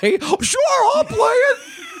to play? Oh, sure, I'll play it.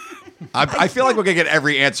 I feel like we're going to get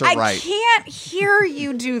every answer right. I can't hear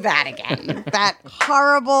you do that again. That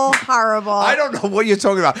horrible. I don't know what you're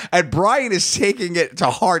talking about. And Brian is taking it to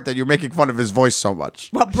heart that you're making fun of his voice so much.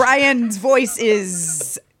 Well, Brian's voice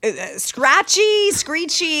is scratchy,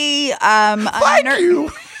 screechy. Thank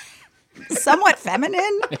you. Somewhat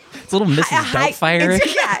feminine. It's a little Mrs. Doubtfire.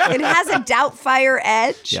 Yeah, it has a Doubtfire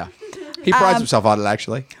edge. Yeah. He prides himself on it,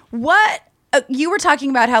 actually. What? You were talking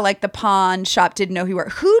about how like the pawn shop didn't know who you were.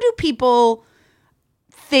 Who do people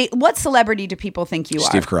think? What celebrity do people think you are?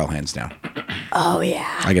 Steve Carrell, hands down. Oh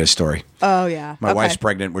yeah. I got a story. Oh yeah. My wife's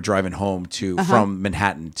pregnant. We're driving home from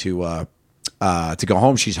Manhattan to go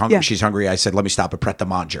home. She's hungry. Yeah. She's hungry. I said, let me stop at Pret a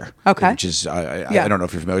Manger. Okay. Which is I don't know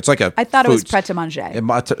if you're familiar. It's like a. I thought it was foods- Pret a Manger.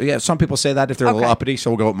 Yeah, some people say that if they're a little uppity, so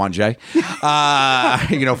we'll go with Manger.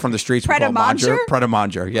 From the streets. Pret a Manger? Pret a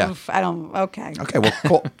Manger. Yeah. Oof, I don't. Okay. Okay. Well,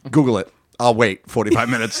 cool. Google it. I'll wait 45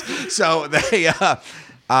 minutes. So they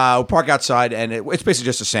park outside, and it's basically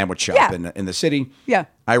just a sandwich shop in the city. Yeah.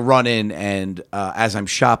 I run in, and as I'm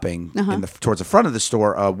shopping towards the front of the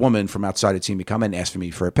store, a woman from outside had seen me come in and asked for me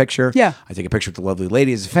for a picture. Yeah. I take a picture with the lovely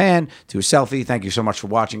lady as a fan, do a selfie. Thank you so much for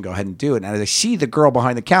watching. Go ahead and do it. And as I see the girl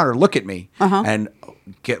behind the counter look at me and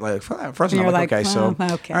get like, first I'm like, okay, so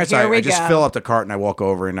okay, all right, so here we I just go. fill up the cart and I walk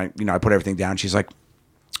over and I put everything down. She's like,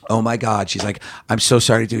 oh my God. She's like, I'm so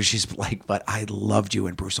sorry, dude. She's like, but I loved you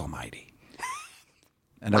in Bruce Almighty.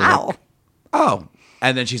 And I'm like, oh.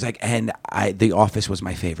 And then she's like, and The Office was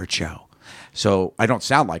my favorite show. So I don't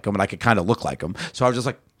sound like him, and I could kind of look like him. So I was just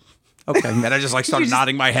like, okay. And I just like started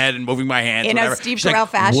nodding my head and moving my hands. In whatever. a Steve She's Carell like,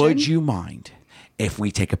 fashion. would you mind if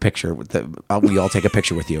we take a picture with we all take a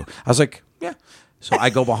picture with you? I was like, yeah. So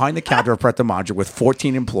I go behind the counter of Pret a Manger with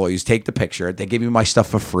 14 employees, take the picture. They give me my stuff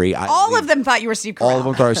for free. All of them thought you were Steve Carell. All of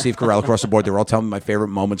them thought I was Steve Carell across the board. They were all telling me my favorite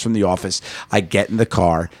moments from The Office. I get in the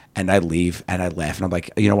car and I leave and I laugh. And I'm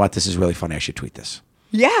like, you know what? This is really funny. I should tweet this.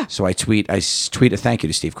 Yeah. So I tweet a thank you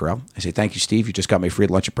to Steve Carell. I say, thank you, Steve. You just got me free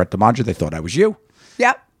lunch at Pret a Manger. They thought I was you.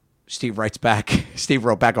 Yep. Steve writes back. Steve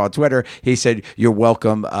wrote back on Twitter. He said, "You're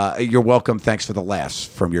welcome. You're welcome. Thanks for the laughs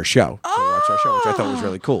from your show." So we watched our show, which I thought was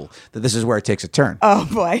really cool. That this is where it takes a turn. Oh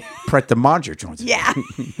boy. Pret a Manger joins.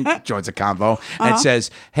 Joins a convo and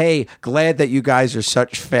says, "Hey, glad that you guys are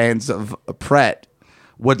such fans of Pret.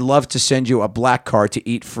 Would love to send you a black card to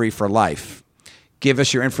eat free for life. Give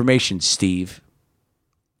us your information, Steve."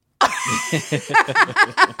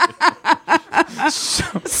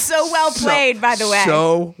 So well played, by the way.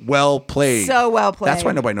 So well played. So well played. That's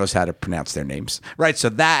why nobody knows how to pronounce their names. Right. So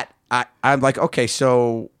that I'm like, okay,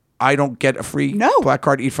 so I don't get a free black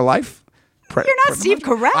card to eat for life? You're not Steve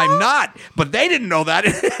Carell. I'm not. But they didn't know that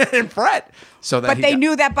in Pret. But they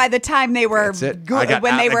knew that by the time they were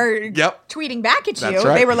when they were tweeting back at you,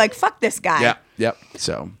 they were like, fuck this guy. Yep.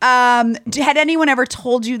 So had anyone ever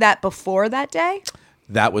told you that before that day?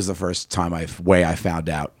 That was the first time I found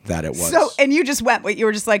out that it was. So, and you just went, you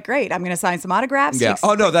were just like, great, I'm going to sign some autographs. Yeah.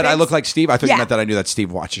 Oh, no, that I look like Steve? I thought you meant that I knew that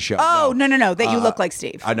Steve watched the show. Oh, no, that you look like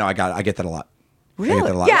Steve. I know, I get that a lot. Really? I get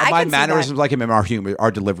that a lot. Yeah, my mannerisms like him and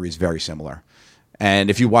our delivery is very similar. And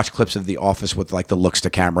if you watch clips of The Office with like the looks to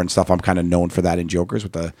camera and stuff, I'm kind of known for that in Jokers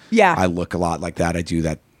with the, I look a lot like that. I do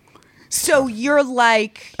that. So you're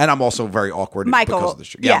like... And I'm also very awkward Michael. Because of the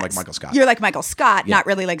show. Yeah, I'm like Michael Scott. You're like Michael Scott, not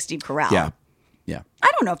really like Steve Carell. Yeah.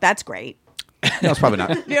 I don't know if that's great. No, it's probably not.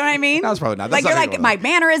 You know what I mean? No, it's probably not. Like you're like my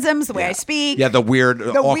mannerisms, the way I speak. Yeah, the weird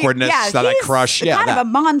awkwardness that I crush. Yeah, kind of a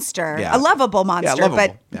monster, a lovable monster,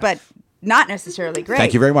 but not necessarily great.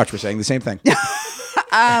 Thank you very much for saying the same thing.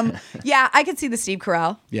 Yeah, I could see the Steve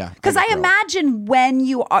Carell. Yeah, because I imagine when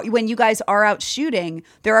you guys are out shooting,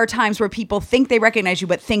 there are times where people think they recognize you,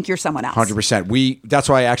 but think you're someone else. 100%. That's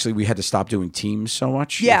why we had to stop doing teams so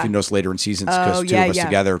much. Yeah. If you notice later in seasons, because two of us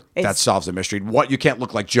together, that solves the mystery. You can't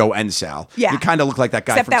look like Joe and Sal. Yeah, you kind of look like that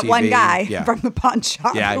guy. Except from that TV. one guy from the pawn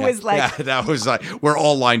shop who was like, that was like we're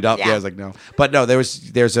all lined up. Yeah, I was like, no, but no,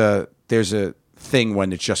 there's a thing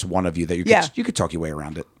when it's just one of you that you could talk your way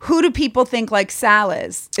around it. Who do people think like Sal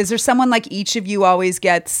is? Is there someone like each of you always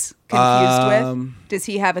gets confused with? Does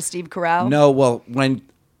he have a Steve Carell? No, well, when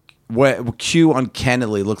Q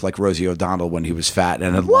uncannily looked like Rosie O'Donnell when he was fat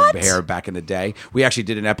and had long hair back in the day. We actually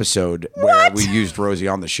did an episode where we used Rosie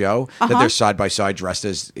on the show. That they're side by side dressed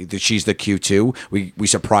as she's the Q too. We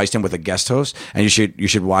surprised him with a guest host, and you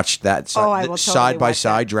should watch that. I will totally side by watch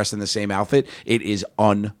side, it. dressed in the same outfit. It is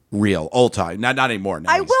unreal. Old time, not anymore.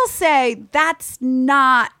 Now I will say that's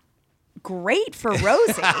not great for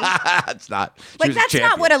Rosie. It's not. Like that's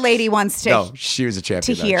not what a lady wants to. No, she was a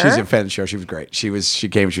champion. To hear. She's a fan of the show. She was great. She was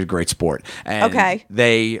a great sport. And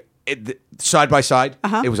side by side,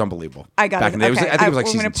 it was unbelievable. I got back it. In the, Okay. I think it was like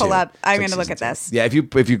I'm season going to pull 2. up. I'm It's going to like look at season this. 2. Yeah,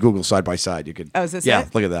 if you Google side by side, you could. Oh, is this yeah,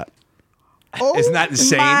 it? look at that. Oh, isn't that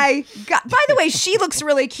insane? My God. By the way, she looks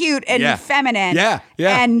really cute and feminine. Yeah.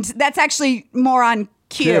 And that's actually more on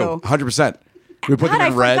Q. 100%. We put them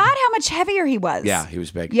God, in red. I forgot how much heavier he was. Yeah, he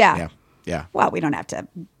was big. Yeah. Yeah. Well, we don't have to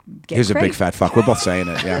get He was a crazy. big fat fuck. We're both saying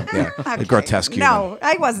it. Yeah. Okay. Grotesque human. No,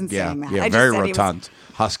 I wasn't saying that. Yeah, I just very said he was- rotund.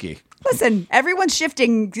 Husky. Listen, everyone's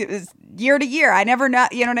shifting year to year. I never know.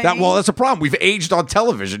 You know what I mean? Well, that's a problem. We've aged on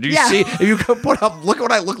television. Do you Yeah. see? If you could put up, look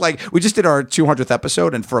what I look like. We just did our 200th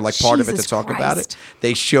episode, and for like part of it to Jesus talk about it, Christ.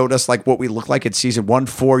 they showed us like what we look like in season 1.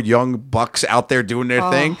 4 young bucks out there doing their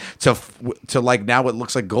thing. To like now, it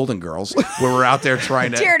looks like Golden Girls, where we're out there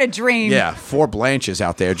trying to Dare to dream. Yeah, 4 Blanches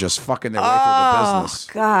out there just fucking their way through the business.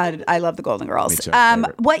 God, I love the Golden Girls. Me too.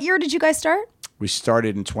 Favorite. What year did you guys start? We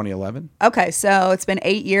started in 2011. Okay, so it's been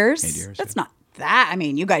 8 years. 8 years, That's not that. I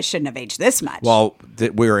mean, you guys shouldn't have aged this much. Well,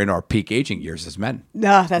 we were in our peak aging years as men.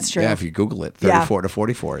 No, that's true. Yeah, if you Google it, 34 to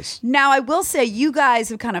 44s. Now, I will say you guys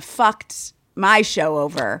have kind of fucked my show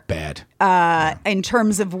over. Bad. In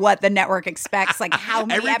terms of what the network expects, like how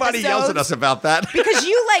many Everybody episodes. yells at us about that. Because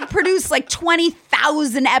you like produce like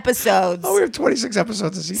 20,000 episodes. Oh, we have 26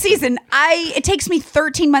 episodes a season. It takes me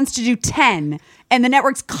 13 months to do 10. And the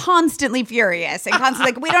network's constantly furious and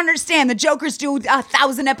constantly like, we don't understand. The Jokers do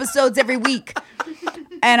 1,000 episodes every week.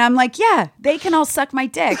 And I'm like, yeah, they can all suck my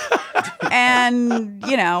dick. And,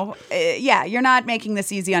 you're not making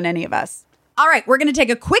this easy on any of us. All right, we're going to take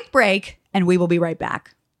a quick break and we will be right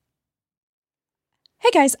back. Hey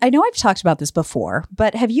guys, I know I've talked about this before,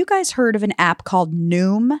 but have you guys heard of an app called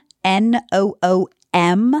Noom?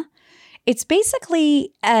 Noom? It's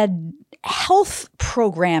basically a health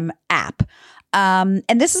program app. And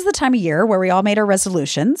this is the time of year where we all made our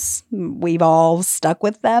resolutions. We've all stuck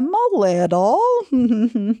with them a little.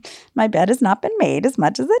 My bed has not been made as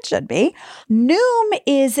much as it should be. Noom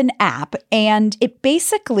is an app, and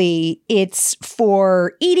it's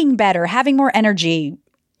for eating better, having more energy,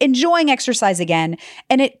 enjoying exercise again.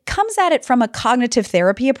 And it comes at it from a cognitive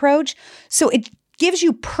therapy approach. So it gives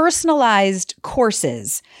you personalized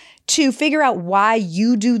courses to figure out why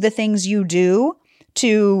you do the things you do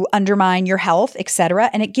to undermine your health, etc.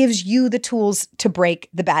 And it gives you the tools to break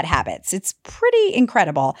the bad habits. It's pretty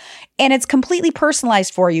incredible. And it's completely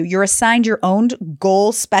personalized for you. You're assigned your own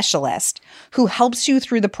goal specialist who helps you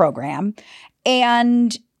through the program.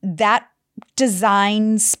 And that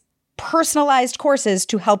designs personalized courses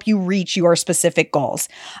to help you reach your specific goals.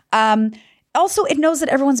 Also, it knows that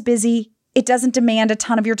everyone's busy. It doesn't demand a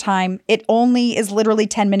ton of your time. It only is literally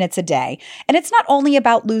 10 minutes a day. And it's not only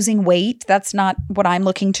about losing weight. That's not what I'm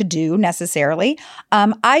looking to do necessarily.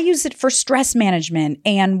 I use it for stress management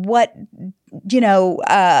and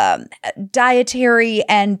dietary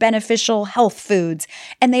and beneficial health foods.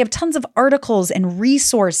 And they have tons of articles and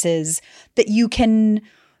resources that you can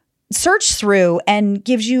search through and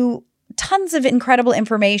gives you tons of incredible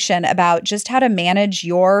information about just how to manage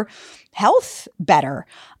your health better.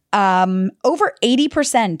 Over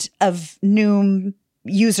 80% of Noom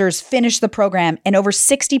users finish the program, and over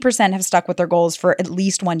 60% have stuck with their goals for at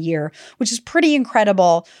least 1 year, which is pretty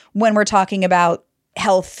incredible when we're talking about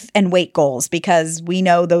health and weight goals, because we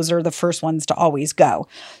know those are the first ones to always go.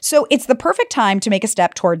 So it's the perfect time to make a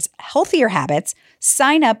step towards healthier habits.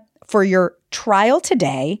 Sign up for your trial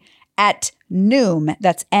today at Noom,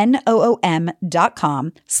 that's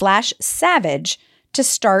NOOM.com/savage to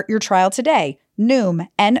start your trial today. Noom,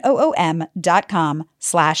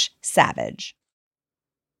 NOOM.com/savage.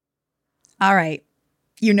 All right.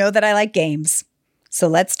 You know that I like games. So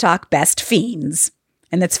let's talk Best Fiends.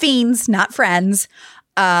 And that's Fiends, not Friends.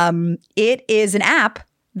 It is an app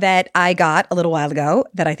that I got a little while ago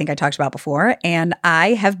that I think I talked about before, and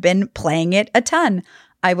I have been playing it a ton.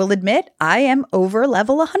 I will admit I am over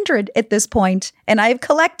level 100 at this point, and I've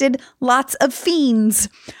collected lots of Fiends,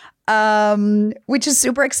 which is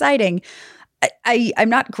super exciting. I'm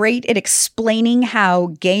not great at explaining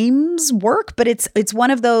how games work, but it's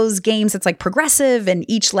one of those games that's like progressive, and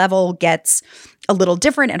each level gets a little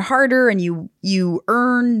different and harder, and you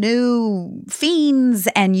earn new fiends,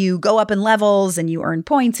 and you go up in levels, and you earn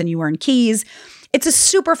points, and you earn keys. It's a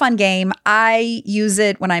super fun game. I use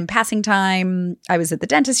it when I'm passing time. I was at the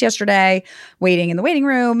dentist yesterday, waiting in the waiting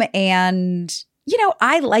room, and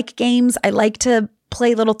I like games. I like to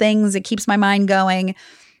play little things. It keeps my mind going.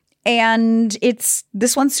 And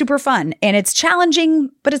this one's super fun, and it's challenging,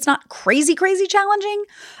 but it's not crazy challenging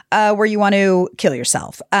where you want to kill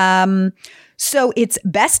yourself. So it's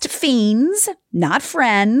Best Fiends, not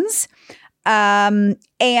Friends. And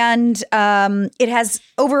it has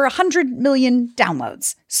over 100 million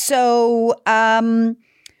downloads. So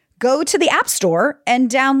go to the App Store and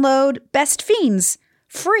download Best Fiends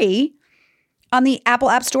free on the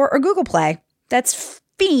Apple App Store or Google Play. That's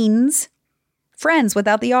Fiends, Friends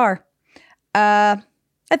without the R. I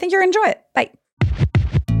think you'll enjoy it. Bye.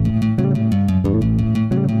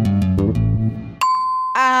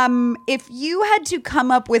 If you had to come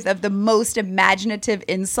up with the most imaginative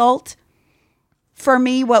insult for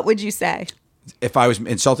me, what would you say? If I was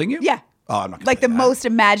insulting you? Yeah. Oh, I'm not gonna like the most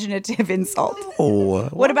imaginative insult. Oh.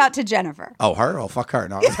 What about to Jennifer? Oh, her? Oh, fuck her.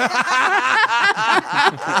 No.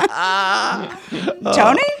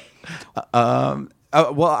 Tony?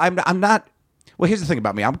 Well, I'm not. Well, here's the thing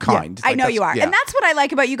about me. I'm kind. Yeah, I know you are. Yeah. And that's what I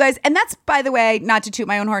like about you guys. And that's, by the way, not to toot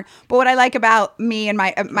my own horn, but what I like about me and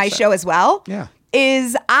my show as well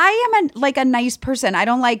is I am a nice person. I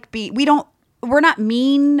don't like we're not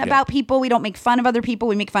mean about people. We don't make fun of other people.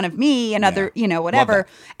 We make fun of me and other, whatever.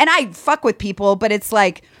 And I fuck with people, but it's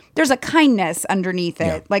like there's a kindness underneath it.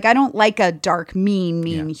 Yeah. Like I don't like a dark, mean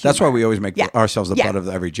humor. That's why we always make ourselves the butt of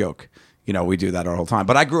every joke. We do that our whole time.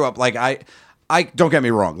 But I grew up like I don't get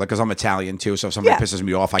me wrong, like because I'm Italian too. So if somebody pisses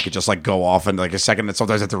me off, I could just like go off in like a second, and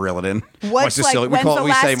sometimes I have to reel it in. When's the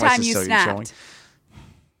last time you snapped?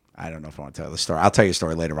 I don't know if I want to tell the story. I'll tell you a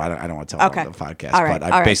story later. I don't want to tell it on the podcast. All right.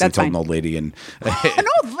 But I basically told an old lady an old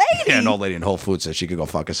lady? Yeah, an old lady in Whole Foods that she could go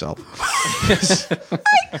fuck herself.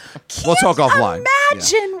 We'll talk offline.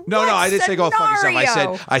 Imagine. No, I didn't say go fuck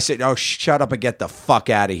herself. I said, oh, shut up and get the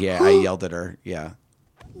fuck out of here. I yelled at her. Yeah.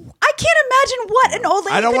 I can't imagine what an old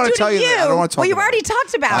lady could do to you. I don't want to talk. Well, you've already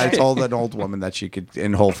talked about it. I told an old woman that she could,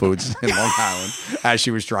 in Whole Foods in Long Island, as she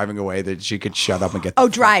was driving away, that she could shut up and get the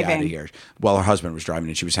fuck out of here. Well, her husband was driving,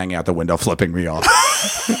 and she was hanging out the window, flipping me off.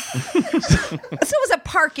 So it was a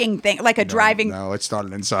parking thing, like a driving. No, it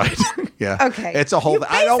started inside. Yeah. Okay. It's a whole.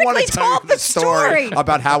 I don't want to tell you the story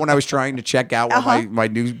about how when I was trying to check out, when my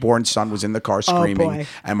newborn son was in the car screaming,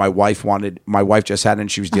 and my wife just had it,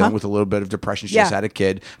 and she was dealing with a little bit of depression. She just had a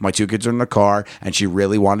kid. My two kids are in the car, and she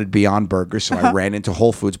really wanted Beyond Burgers, so I ran into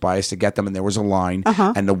Whole Foods by us to get them, and there was a line,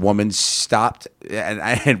 and the woman stopped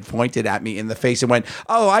and pointed at me in the face and went,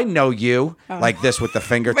 "Oh, I know you," like this with the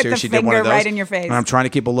finger too. She did one of those right in your face. And I'm trying to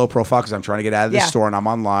keep a low profile because I'm trying to get out of the store, and I'm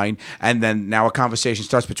online. And then now a conversation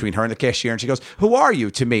starts between her and the cashier, and she goes, "Who are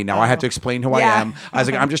you?" to me. Now I have to explain who I am. I was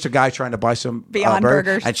like, "I'm just a guy trying to buy some Beyond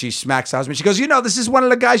Burgers." And she smacks her husband. She goes, "This is one of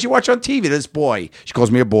the guys you watch on TV. This boy." She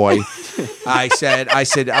calls me a boy. I said,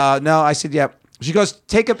 no. I said, yeah. She goes,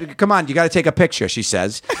 come on, you got to take a picture, she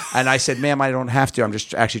says. And I said, ma'am, I don't have to. I'm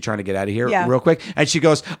just actually trying to get out of here real quick. And she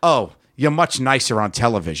goes, oh, you're much nicer on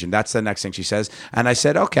television. That's the next thing she says. And I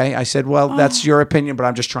said, okay. I said, well, that's your opinion, but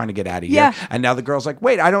I'm just trying to get out of here. And now the girl's like,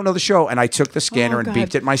 wait, I don't know the show. And I took the scanner and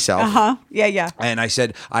beeped it myself. Yeah. And I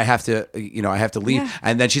said, I have to leave. Yeah.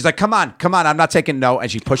 And then she's like, come on. I'm not taking no.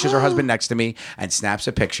 And she pushes her husband next to me and snaps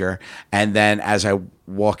a picture. And then as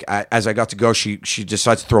I got to go, she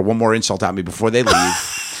decides to throw one more insult at me before they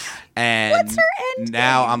leave. And what's her end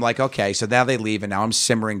now game? I'm like, okay, so now they leave, and now I'm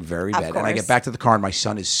simmering very bad. And I get back to the car, and my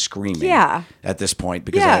son is screaming at this point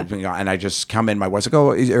because I just come in. My wife's like,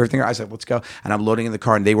 oh, is everything? I said, let's go. And I'm loading in the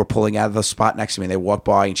car, and they were pulling out of the spot next to me. And they walked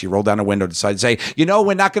by, and she rolled down the window, decided to say,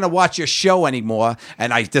 we're not going to watch your show anymore.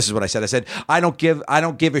 And this is what I said. I said, I don't give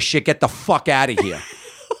a shit. Get the fuck out of here.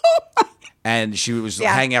 And she was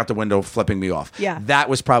hanging out the window, flipping me off. Yeah. That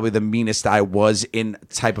was probably the meanest I was in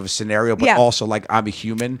type of a scenario, but also like I'm a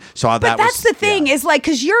human. So that's the thing is like,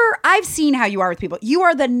 because I've seen how you are with people. You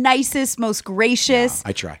are the nicest, most gracious. Yeah,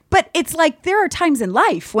 I try. But it's like there are times in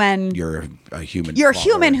life when you're a human. You're a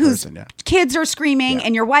human whose kids are screaming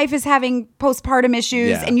and your wife is having postpartum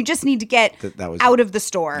issues and you just need to get out of the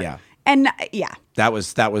store. Yeah. And that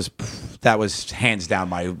was hands down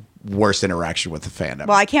my worst interaction with a fan ever.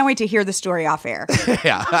 Well, I can't wait to hear the story off air.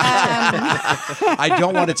 I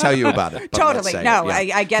don't want to tell you about it. Totally. No,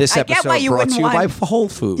 I get why you wouldn't want it. By Whole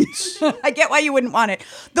Foods. I get why you wouldn't want it.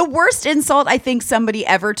 The worst insult I think somebody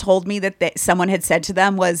ever told me that someone had said to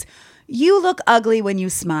them was, You look ugly when you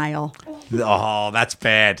smile. Oh, that's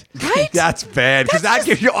bad. Right? That's bad. Because that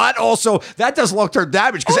gives you, that does long-term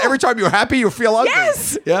damage. Because every time you're happy, you feel ugly.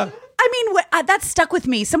 Yes. Yeah. I mean, that stuck with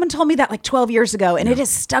me. Someone told me that like 12 years ago, and it has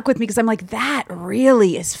stuck with me because I'm like, that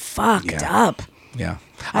really is fucked up. Yeah.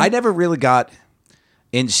 I never really got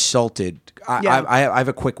insulted. I have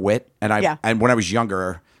a quick wit, and and when I was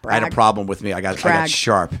younger, I had a problem with me. I got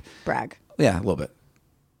sharp. Brag. Yeah, a little bit.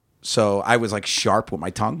 So I was like sharp with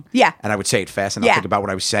my tongue. Yeah. And I would say it fast and not think about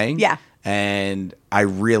what I was saying. Yeah. And I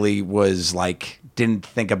really was like, didn't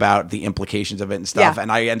think about the implications of it and stuff. Yeah.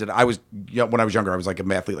 And when I was younger, I was like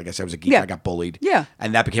an athlete. Like I said, I was a geek. Yeah. I got bullied. Yeah.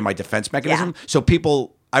 And that became my defense mechanism. Yeah.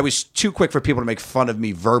 So I was too quick for people to make fun of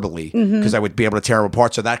me verbally because I would be able to tear them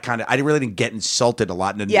apart. So that I really didn't get insulted a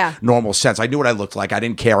lot in a normal sense. I knew what I looked like. I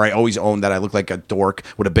didn't care. I always owned that I looked like a dork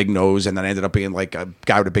with a big nose, and then I ended up being like a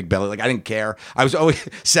guy with a big belly. Like I didn't care. I was always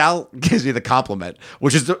Sal gives me the compliment,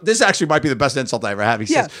 which is this actually might be the best insult I ever have. He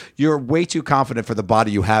says, "You're way too confident for the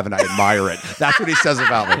body you have, and I admire it." That's what he says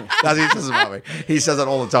about me. That's what he says about me. He says it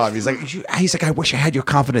all the time. He's like, "I wish I had your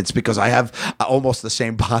confidence because I have almost the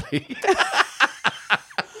same body."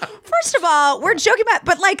 First of all, we're joking about,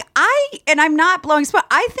 but like I'm not blowing spot.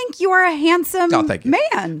 I think you are a handsome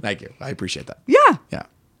man. Thank you. I appreciate that. Yeah. Yeah.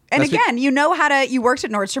 And again, you worked at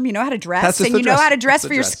Nordstrom, you know how to dress, and you know how to dress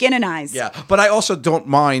for your skin and eyes. Yeah. But I also don't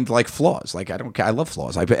mind like flaws. Like I don't care. I love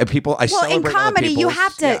flaws. I celebrate in comedy, you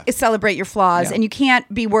have to celebrate your flaws, and you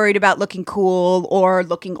can't be worried about looking cool or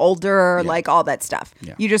looking older, or like all that stuff.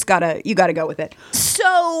 Yeah. You just gotta go with it.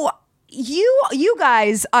 So you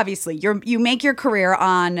guys, obviously, you make your career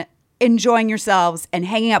on enjoying yourselves and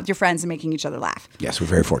hanging out with your friends and making each other laugh. Yes, we're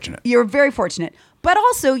very fortunate. You're very fortunate. But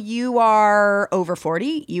also, you are over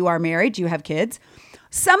 40. You are married. You have kids.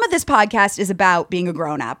 Some of this podcast is about being a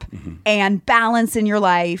grown-up and balance in your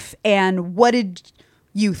life. And what did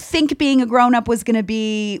you think being a grown-up was going to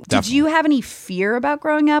be? Definitely. Did you have any fear about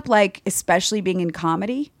growing up, like especially being in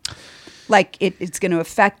comedy? Like it's going to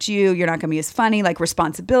affect you. You're not going to be as funny, like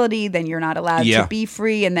responsibility. Then you're not allowed to be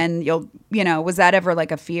free. And then was that ever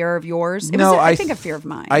like a fear of yours? It was, I think, a fear of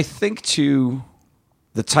mine. I think to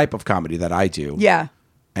the type of comedy that I do. Yeah.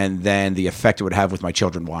 And then the effect it would have with my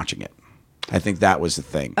children watching it. I think that was the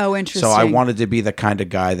thing. Oh, interesting. So I wanted to be the kind of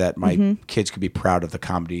guy that my kids could be proud of the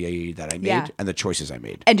comedy that I made and the choices I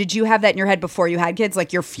made. And did you have that in your head before you had kids,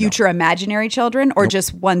 like your future imaginary children, or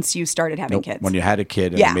just once you started having kids? When you had a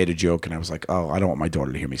kid and I made a joke and I was like, oh, I don't want my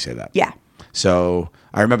daughter to hear me say that. Yeah. So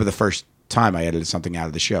I remember the first time I edited something out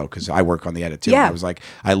of the show because I work on the edit too. Yeah. And I was like,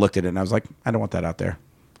 I looked at it and I was like, I don't want that out there.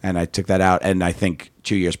 And I took that out. And I think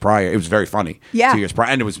 2 years prior, it was very funny. Yeah. 2 years prior.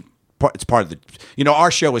 And it's part of the, our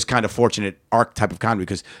show is kind of fortunate arc type of comedy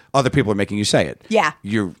because other people are making you say it. Yeah.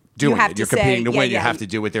 You're doing it. You're competing to win. You have to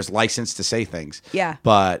do it. There's license to say things. Yeah.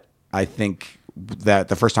 But I think that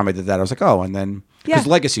the first time I did that, I was like, oh, and then, because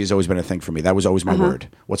legacy has always been a thing for me. That was always my word.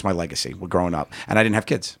 What's my legacy? Well, growing up. And I didn't have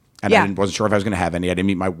kids. And I wasn't sure if I was going to have any. I didn't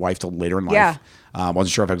meet my wife till later in life. Yeah.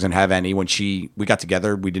 Wasn't sure if I was going to have any. When we got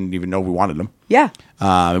together, we didn't even know we wanted them. Yeah.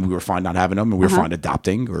 And we were fine not having them, and we were fine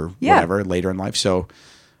adopting or whatever later in life. So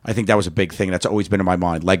I think that was a big thing. That's always been in my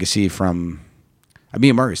mind. Legacy from me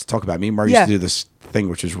and Murray used to talk about it. Me and Murray used to do this thing,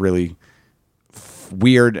 which is really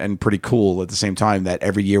weird and pretty cool at the same time, that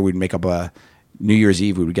every year we'd make up a New Year's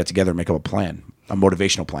Eve, we would get together and make up a plan. A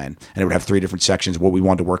motivational plan, and it would have 3 different sections: what we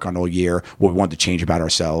wanted to work on all year, what we wanted to change about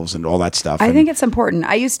ourselves, and all that stuff. I think it's important.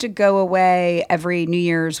 I used to go away every New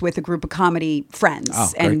Year's with a group of comedy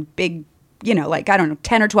friends, and big, like I don't know,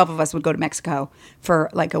 10 or 12 of us would go to Mexico for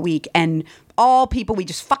like a week, and all people, we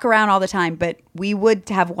just fuck around all the time. But we would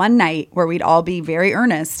have one night where we'd all be very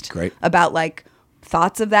earnest about like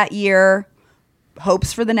thoughts of that year,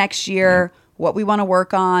 hopes for the next year. What we want to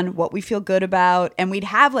work on, what we feel good about. And we'd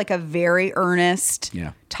have like a very earnest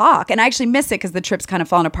talk. And I actually miss it because the trip's kind of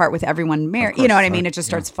fallen apart with everyone married. You know what I mean? It just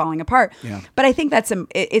starts falling apart. Yeah. But I think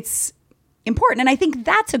it's important. And I think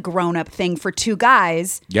that's a grown-up thing for 2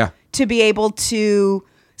 guys to be able to,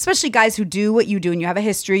 especially guys who do what you do and you have a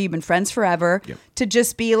history, you've been friends forever, to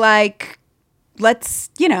just be like,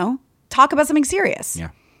 let's, talk about something serious. Yeah.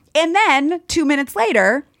 And then 2 minutes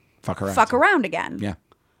later, fuck around again. Yeah.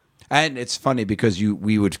 And it's funny because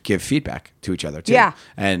we would give feedback to each other too. Yeah.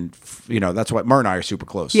 And that's why Mur and I are super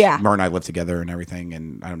close. Yeah. Mur and I live together and everything.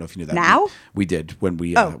 And I don't know if you knew that. Now? We did when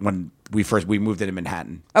we moved into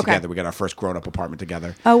Manhattan together. We got our first grown up apartment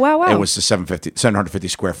together. Oh wow. It was a 750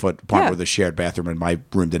 square foot apartment with a shared bathroom, and my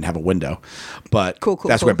room didn't have a window. But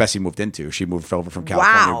that's where Bessie moved into. She moved over from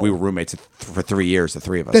California. Wow. We were roommates for 3 years, the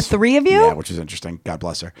 3 of us. The 3 of you? Yeah, which was interesting. God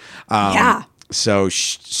bless her. So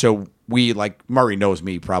we like Murray knows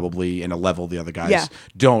me probably in a level the other guys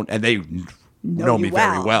don't, and they know me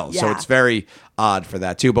very well. So it's very odd for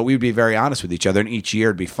that too. But we would be very honest with each other, and each year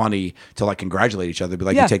it'd be funny to like congratulate each other. Be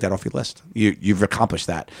like, you take that off your list. You've accomplished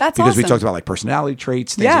that. That's because awesome. we talked about like personality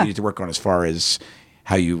traits, things that you need to work on as far as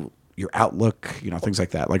how your outlook, things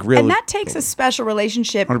like that. Like really, and that takes a special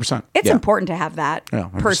relationship. 100%. It's important to have that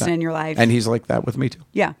 100%. person in your life, and he's like that with me too.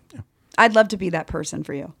 Yeah. I'd love to be that person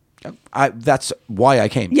for you. That's why I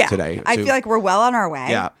came today. I feel like we're well on our way.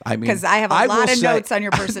 Yeah, I mean, because I have a lot of notes on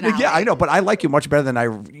your personality. Yeah, I know, but I like you much better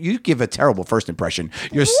than you give a terrible first impression.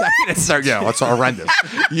 Your second and third, it's horrendous.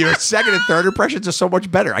 Your second and third impressions are so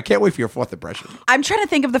much better. I can't wait for your fourth impression. I'm trying to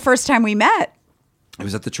think of the first time we met. It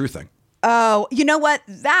was at the True Thing. Oh, you know what?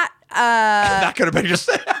 That could have been just.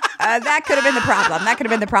 That could have been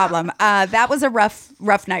the problem. That was a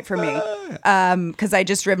rough night for me because I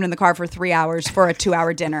just driven in the car for 3 hours for a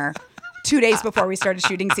 2-hour dinner 2 days before we started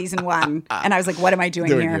shooting season 1, and I was like, "What am I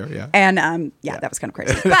doing here?" Yeah. And that was kind of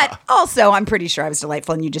crazy. But also, I'm pretty sure I was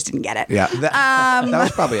delightful, and you just didn't get it. Yeah, that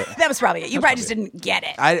was probably it. That was probably it. You probably just didn't get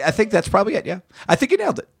it. I think that's probably it. Yeah, I think you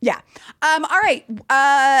nailed it. Yeah. All right.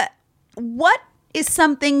 What is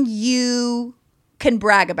something you can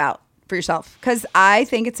brag about for yourself? Because I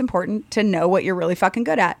think it's important to know what you're really fucking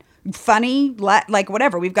good at. Funny, like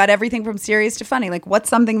whatever. We've got everything from serious to funny. Like, what's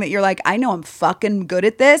something that you're like, I know I'm fucking good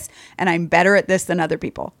at this, and I'm better at this than other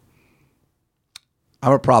people?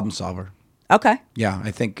 I'm a problem solver. Okay. Yeah,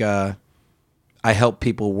 I think I help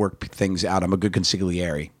people work things out. I'm a good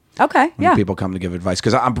consigliere. Okay. When people come to give advice,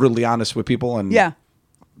 because I'm brutally honest with people, and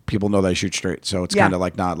people know that I shoot straight. So it's kind of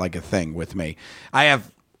like not like a thing with me.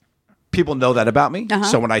 People know that about me.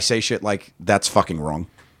 So when I say shit like, that's fucking wrong,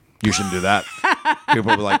 you shouldn't do that, people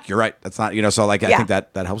will be like, you're right, that's not, so like I think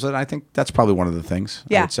that helps it. I think that's probably one of the things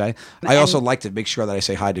I would say. I also like to make sure that I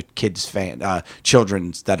say hi to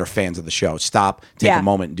children that are fans of the show. Stop, take a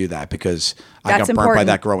moment and do that, because I got burnt by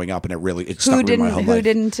that growing up, and it stuck with my whole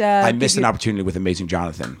life. I missed an opportunity with Amazing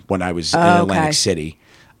Jonathan when I was in Atlantic City.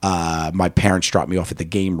 My parents dropped me off at the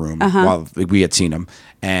game room while we had seen him,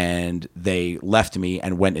 and they left me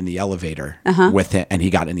and went in the elevator with him, and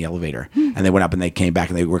he got in the elevator, and they went up and they came back,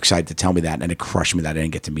 and they were excited to tell me that, and it crushed me that I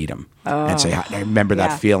didn't get to meet him and say hi. I remember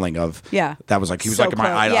that feeling of that was like he was so like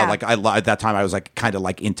my idol. Like at that time I was like kind of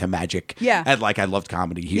like into magic, and like I loved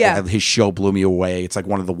comedy. His show blew me away. It's like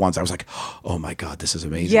one of the ones I was like, oh my god, this is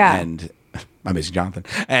amazing. And Amazing Jonathan,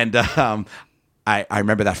 and I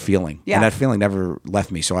remember that feeling, and that feeling never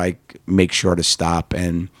left me. So I make sure to stop.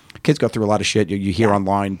 And kids go through a lot of shit. You hear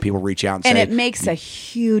online, people reach out and say, and it makes a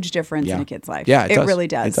huge difference in a kid's life. Yeah, it really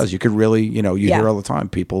does. It does. You could really, you hear all the time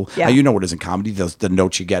people. You know what is in comedy? The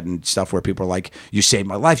notes you get and stuff where people are like, "You saved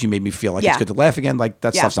my life. You made me feel like it's good to laugh again." Like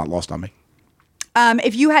that stuff's not lost on me.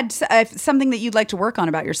 If you had something that you'd like to work on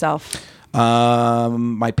about yourself,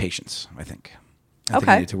 my patience, I think. I think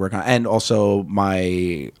I need to work on, and also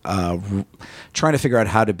my trying to figure out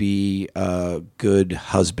how to be a good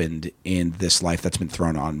husband in this life that's been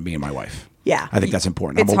thrown on me and my wife. Yeah, I think that's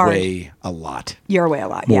important. I'm away a lot. You're away a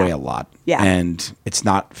lot. I'm away a lot. Yeah, and it's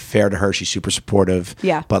not fair to her. She's super supportive.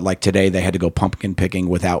 Yeah, but like today, they had to go pumpkin picking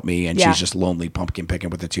without me, and she's just lonely pumpkin picking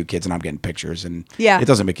with the 2 kids, and I'm getting pictures, and it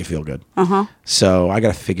doesn't make you feel good. So I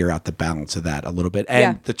got to figure out the balance of that a little bit,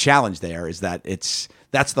 and the challenge there is that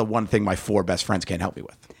that's the one thing my 4 best friends can't help me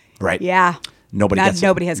with, right? Yeah. Nobody gets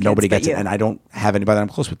it. And I don't have anybody that I'm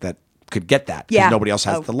close with that could get that, because nobody else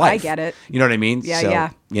has the life. I get it. You know what I mean? Yeah,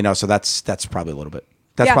 so, so that's probably a little bit.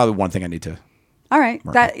 That's probably one thing I need to. All right,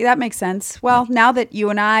 that makes sense. Well, now that you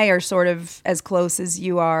and I are sort of as close as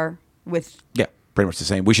you are with. Yeah. Pretty much the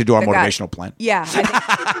same. We should do our motivational plan. Yeah.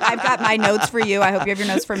 I've got my notes for you. I hope you have your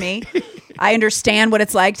notes for me. I understand what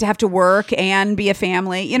it's like to have to work and be a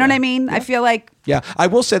family. You know what I mean? I feel like... Yeah. I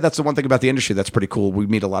will say that's the one thing about the industry that's pretty cool. We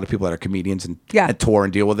meet a lot of people that are comedians and tour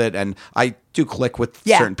and deal with it. And I do click with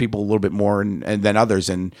certain people a little bit more and than others.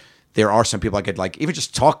 And there are some people I could like even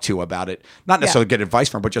just talk to about it. Not necessarily get advice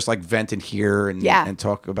from, but just like vent and hear and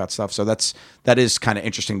talk about stuff. So that is kind of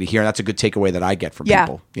interesting to hear. And that's a good takeaway that I get from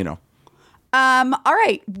people, All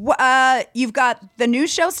right. You've got the new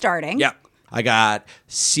show starting. Yeah. I got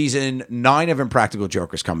season 9 of Impractical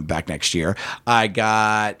Jokers coming back next year. I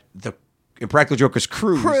got the Impractical Jokers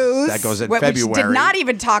cruise that goes in February. Which did not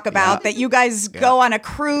even talk about that you guys go on a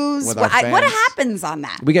cruise. With our fans. What happens on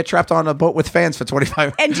that? We get trapped on a boat with fans for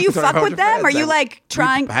 25. And do you fuck with them? Fans. Are you like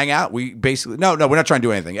trying? We hang out. We basically no, we're not trying to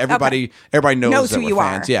do anything. Everybody knows that we're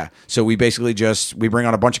fans. Yeah. So we basically we bring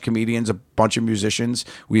on a bunch of comedians, a bunch of musicians.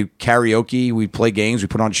 We karaoke. We play games. We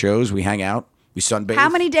put on shows. We hang out. We sunbathe. How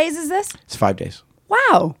many days is this? It's 5 days.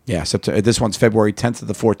 Wow. Yeah, this one's February 10th to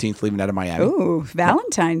the 14th, leaving out of Miami. Ooh,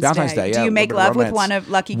 Valentine's Day. Yeah. Do you make love with one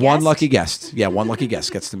lucky guest? One lucky guest. Yeah, one lucky guest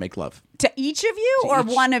gets to make love. To each of you, or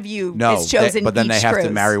one of you is chosen? But then they have cruise?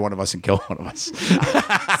 to marry one of us and kill one of us.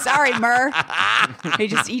 Sorry, Murr. They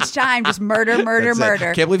just each time just murder.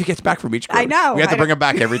 Can't believe he gets back from each cruise. I know. We have to bring him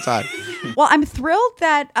back every time. Well, I'm thrilled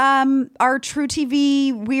that our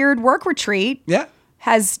truTV weird work retreat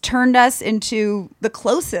has turned us into the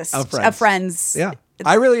closest of friends. Yeah.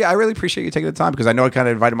 I really appreciate you taking the time because I know I kind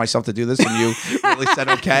of invited myself to do this and you really said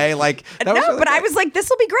okay. Like that was really but great. I was like, this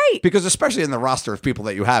will be great because especially in the roster of people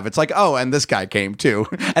that you have, it's like, oh, and this guy came too,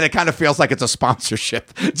 and it kind of feels like it's a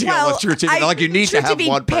sponsorship deal with truTV. Like you need to have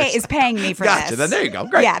one person is paying me for gotcha. this. Then there you go.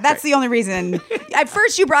 Great. Yeah, that's the only reason. At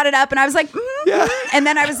first, you brought it up, and I was like, and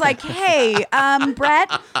then I was like, hey, Brett,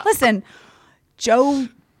 listen, Joe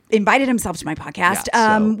invited himself to my podcast.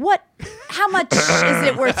 How much is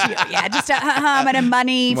it worth to you? Yeah, just a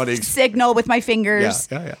money signal with my fingers.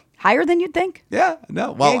 Yeah. Higher than you'd think. Yeah,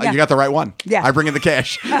 no. Well, you got the right one. Yeah. I bring in the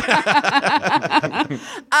cash.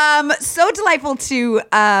 So delightful to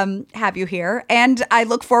have you here. And I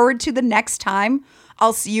look forward to the next time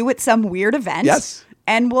I'll see you at some weird event. Yes.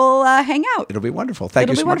 And we'll hang out. It'll be wonderful. Thank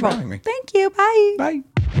you so much for having me. Thank you. Bye. Bye.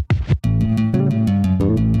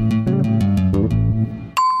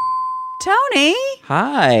 Tony.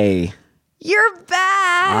 Hi. You're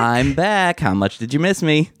back. I'm back. How much did you miss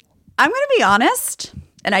me? I'm going to be honest,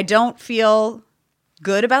 and I don't feel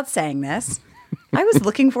good about saying this. I was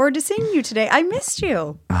looking forward to seeing you today. I missed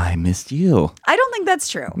you. I missed you. I don't think that's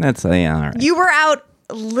true. That's all right. You were out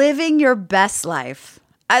living your best life.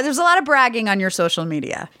 There's a lot of bragging on your social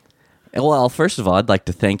media. Well, first of all, I'd like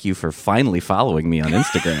to thank you for finally following me on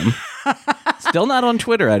Instagram. Still not on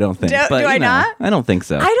Twitter, I don't think. Do I not? I don't think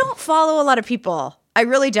so. I don't follow a lot of people. I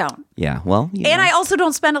really don't. Yeah, well, and I also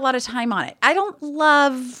don't spend a lot of time on it. I don't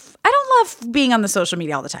love being on the social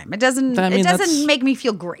media all the time. It doesn't make me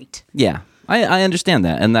feel great. Yeah. I understand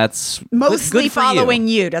that, and that's mostly good for following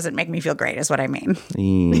you doesn't make me feel great, is what I mean.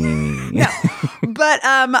 No. But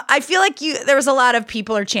I feel like there was a lot of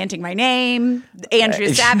people are chanting my name.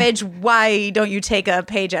 Andrea Savage, why don't you take a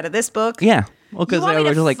page out of this book? Yeah. Well, because I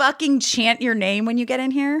was like, fucking chant your name when you get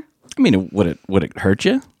in here. I mean, would it hurt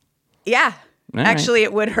you? Yeah. All actually,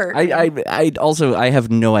 it would hurt. I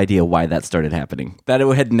have no idea why that started happening. That it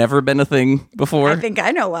had never been a thing before. I think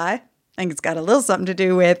I know why. I think it's got a little something to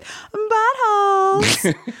do with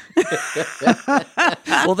buttholes.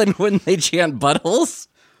 Well, then wouldn't they chant buttholes?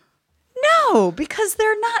 No, because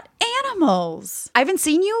they're not animals. I haven't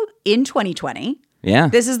seen you in 2020. Yeah.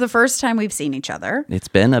 This is the first time we've seen each other. It's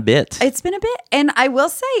been a bit. And I will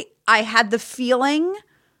say, I had the feeling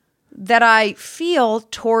that I feel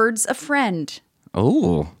towards a friend.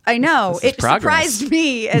 Oh. I know. It surprised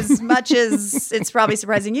me as much as it's probably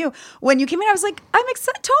surprising you. When you came in, I was like, I'm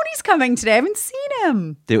excited. Tony's coming today. I haven't seen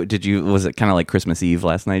him. Did you, was it kind of like Christmas Eve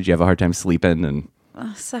last night? Did you have a hard time sleeping? And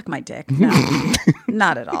suck my dick. No,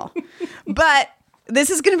 not at all. But this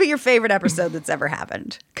is going to be your favorite episode that's ever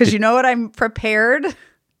happened. Because you know what? I'm prepared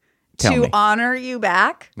to honor you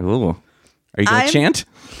back. Ooh. Are you going to chant?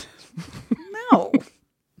 No.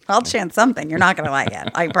 I'll chant something. You're not going to like it.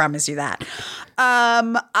 I promise you that.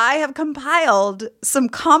 I have compiled some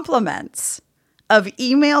compliments of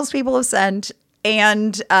emails people have sent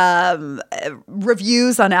and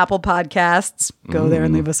reviews on Apple Podcasts. Go there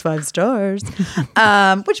and leave us 5 stars,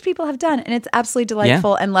 which people have done. And it's absolutely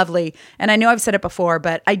delightful and lovely. And I know I've said it before,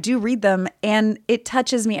 but I do read them and it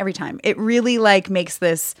touches me every time. It really makes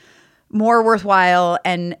this more worthwhile.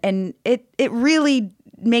 And it really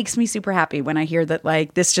makes me super happy when I hear that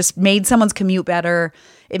this just made someone's commute better.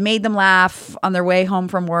 It made them laugh on their way home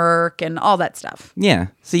from work and all that stuff. Yeah.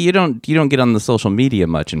 So you don't get on the social media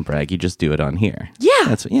much and brag. You just do it on here.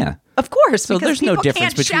 Yeah. Of course. So there's no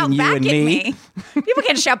difference between you and me. People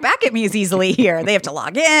can't shout back at me as easily here. They have to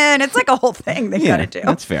log in. It's like a whole thing they've got to do.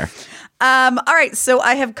 That's fair. All right. So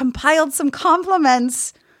I have compiled some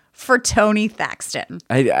compliments for Tony Thaxton.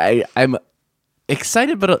 I'm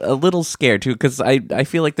excited, but a little scared too, because I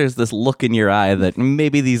feel like there's this look in your eye that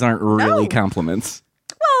maybe these aren't really compliments.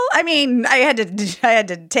 Well, I mean, I had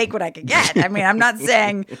to take what I could get. I mean, I'm not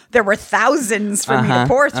saying there were thousands for me to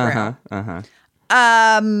pour through.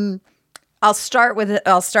 I'll start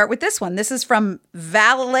with this one. This is from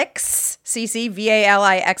Valix CC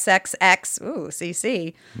VALIXXX. Ooh,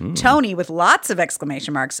 CC. Tony with lots of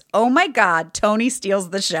exclamation marks. Oh my God, Tony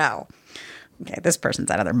steals the show. Okay, this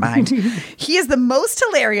person's out of their mind. He is the most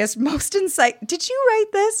hilarious, most insight. Did you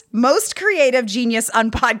write this? Most creative genius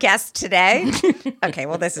on podcast today. Okay,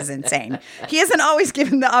 well, this is insane. He isn't always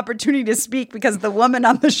given the opportunity to speak because the woman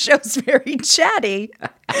on the show's very chatty.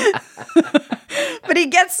 But he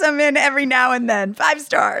gets them in every now and then. 5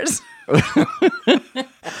 stars. Is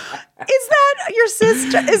that your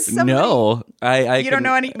sister? Is somebody, no, you don't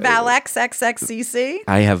know any Valex XXCC?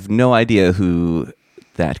 I have no idea who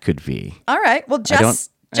that could be. All right. Well,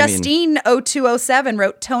 Justine0207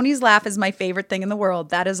 wrote, Tony's laugh is my favorite thing in the world.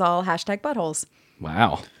 That is all. #buttholes.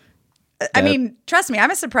 Wow. I mean, trust me,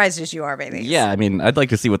 I'm as surprised as you are, baby. Yeah, I mean, I'd like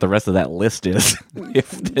to see what the rest of that list is.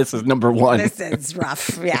 If this is number 1. This is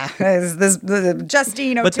rough. Yeah.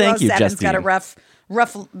 Justine0207's got a rough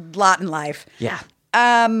lot in life. Yeah.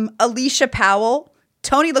 Alicia Powell.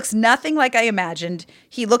 Tony looks nothing like I imagined.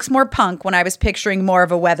 He looks more punk when I was picturing more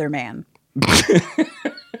of a weatherman.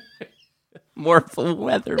 More of a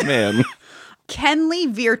weatherman.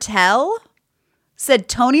 Kenley Viertel said,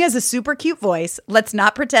 Tony has a super cute voice. Let's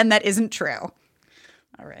not pretend that isn't true.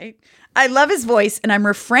 All right. I love his voice, and I'm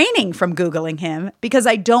refraining from Googling him because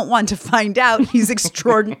I don't want to find out if he's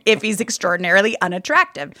extraordinarily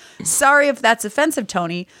unattractive. Sorry if that's offensive,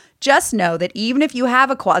 Tony. Just know that even if you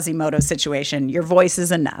have a Quasimodo situation, your voice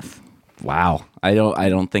is enough. Wow. I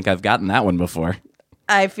don't think I've gotten that one before.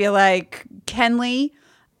 I feel like Kenley,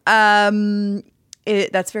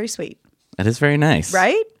 that's very sweet. That is very nice.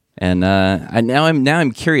 Right? And now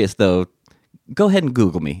I'm curious though. Go ahead and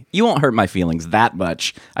Google me. You won't hurt my feelings that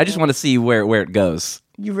much. I just want to see where it goes.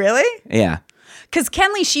 You really? Yeah. Because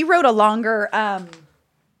Kenley, she wrote a longer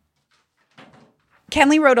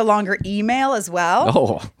email as well.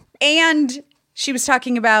 Oh. And she was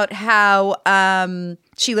talking about how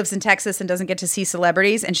she lives in Texas and doesn't get to see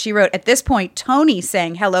celebrities. And she wrote, at this point, Tony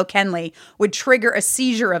saying, hello, Kenley, would trigger a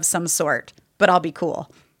seizure of some sort, but I'll be cool.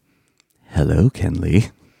 Hello,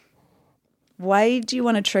 Kenley. Why do you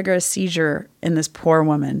want to trigger a seizure in this poor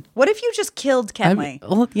woman? What if you just killed Kenley?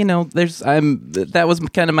 Well, that was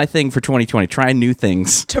kind of my thing for 2020. Try new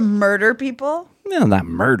things. To murder people? No, not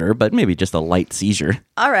murder, but maybe just a light seizure.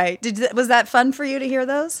 All right. Was that fun for you to hear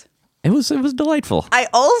those? It was delightful. I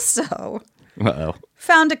also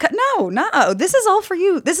found this is all for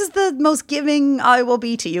you. This is the most giving I will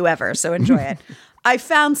be to you ever, so enjoy it. I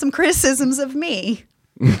found some criticisms of me.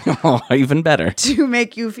 Oh, even better. To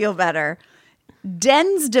make you feel better.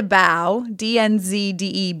 Denzdebow,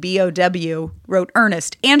 DNZDEBOW, wrote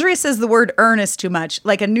Ernest. Andrea says the word earnest too much,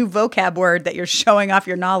 like a new vocab word that you're showing off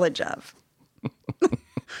your knowledge of.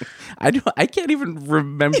 I can't even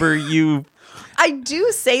remember you. I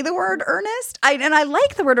do say the word earnest, and I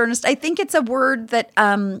like the word earnest. I think it's a word that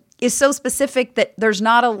is so specific that there's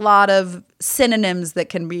not a lot of synonyms that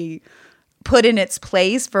can be put in its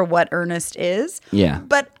place for what earnest is. Yeah.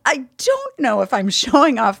 But I don't know if I'm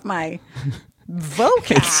showing off my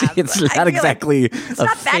vocab. It's not exactly it's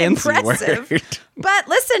not that impressive. Word. But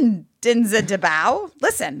listen, Denzadebao,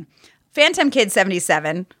 listen. Phantom Kid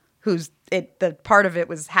 77, the part of it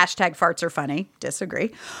was #farts are funny.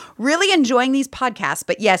 Disagree. Really enjoying these podcasts,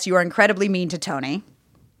 but yes, you are incredibly mean to Tony.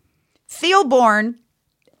 Theo Bourne,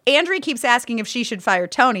 Andrea keeps asking if she should fire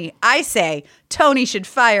Tony. I say Tony should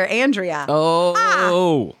fire Andrea.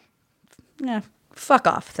 Oh. Yeah. Fuck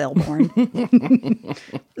off, Thilborn.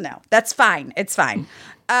 No, that's fine. It's fine.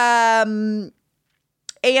 I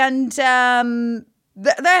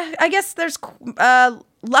guess there's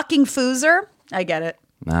Lucking Foozer. I get it.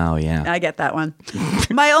 Oh, yeah. I get that one.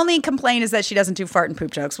 My only complaint is that she doesn't do fart and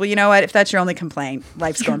poop jokes. Well, you know what? If that's your only complaint,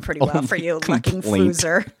 life's going pretty well for you, Lucking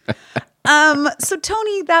Foozer. So,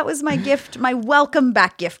 Tony, that was my gift, my welcome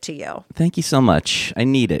back gift to you. Thank you so much. I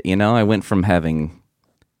need it. I went from having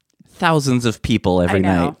thousands of people every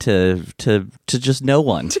night to just no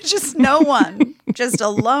one. To just no one. Just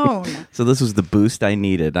alone. So this was the boost I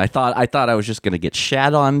needed. I thought I was just going to get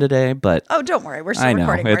shat on today, but oh, don't worry, we're still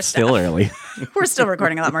recording more stuff. It's still early. We're still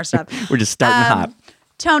recording a lot more stuff. We're just starting hot.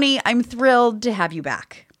 Tony, I'm thrilled to have you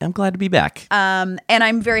back. I'm glad to be back. And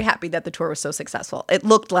I'm very happy that the tour was so successful. It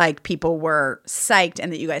looked like people were psyched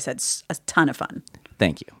and that you guys had a ton of fun.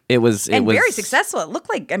 Thank you. It was very successful. It looked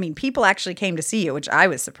like, people actually came to see you, which I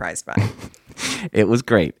was surprised by. It was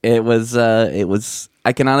great. It was,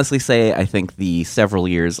 I can honestly say, I think the several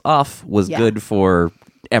years off was good for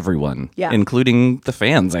everyone, including the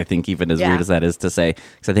fans, I think, even as weird as that is to say,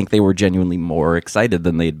 because I think they were genuinely more excited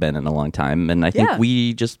than they'd been in a long time. And I think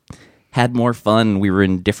we just had more fun. We were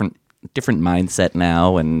in different mindset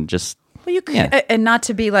now and just... Well, you could, and not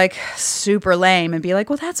to be like super lame and be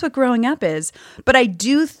like, well, that's what growing up is. But I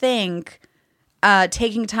do think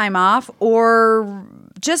taking time off or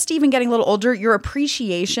just even getting a little older, your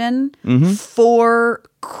appreciation for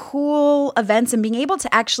cool events and being able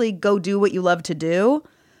to actually go do what you love to do,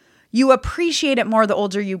 you appreciate it more the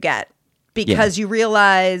older you get because you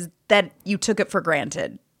realize that you took it for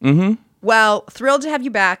granted. Mm-hmm. Well, thrilled to have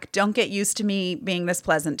you back. Don't get used to me being this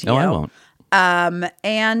pleasant to you. No, I won't.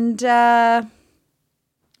 And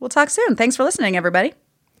we'll talk soon. Thanks for listening, everybody.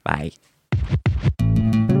 Bye.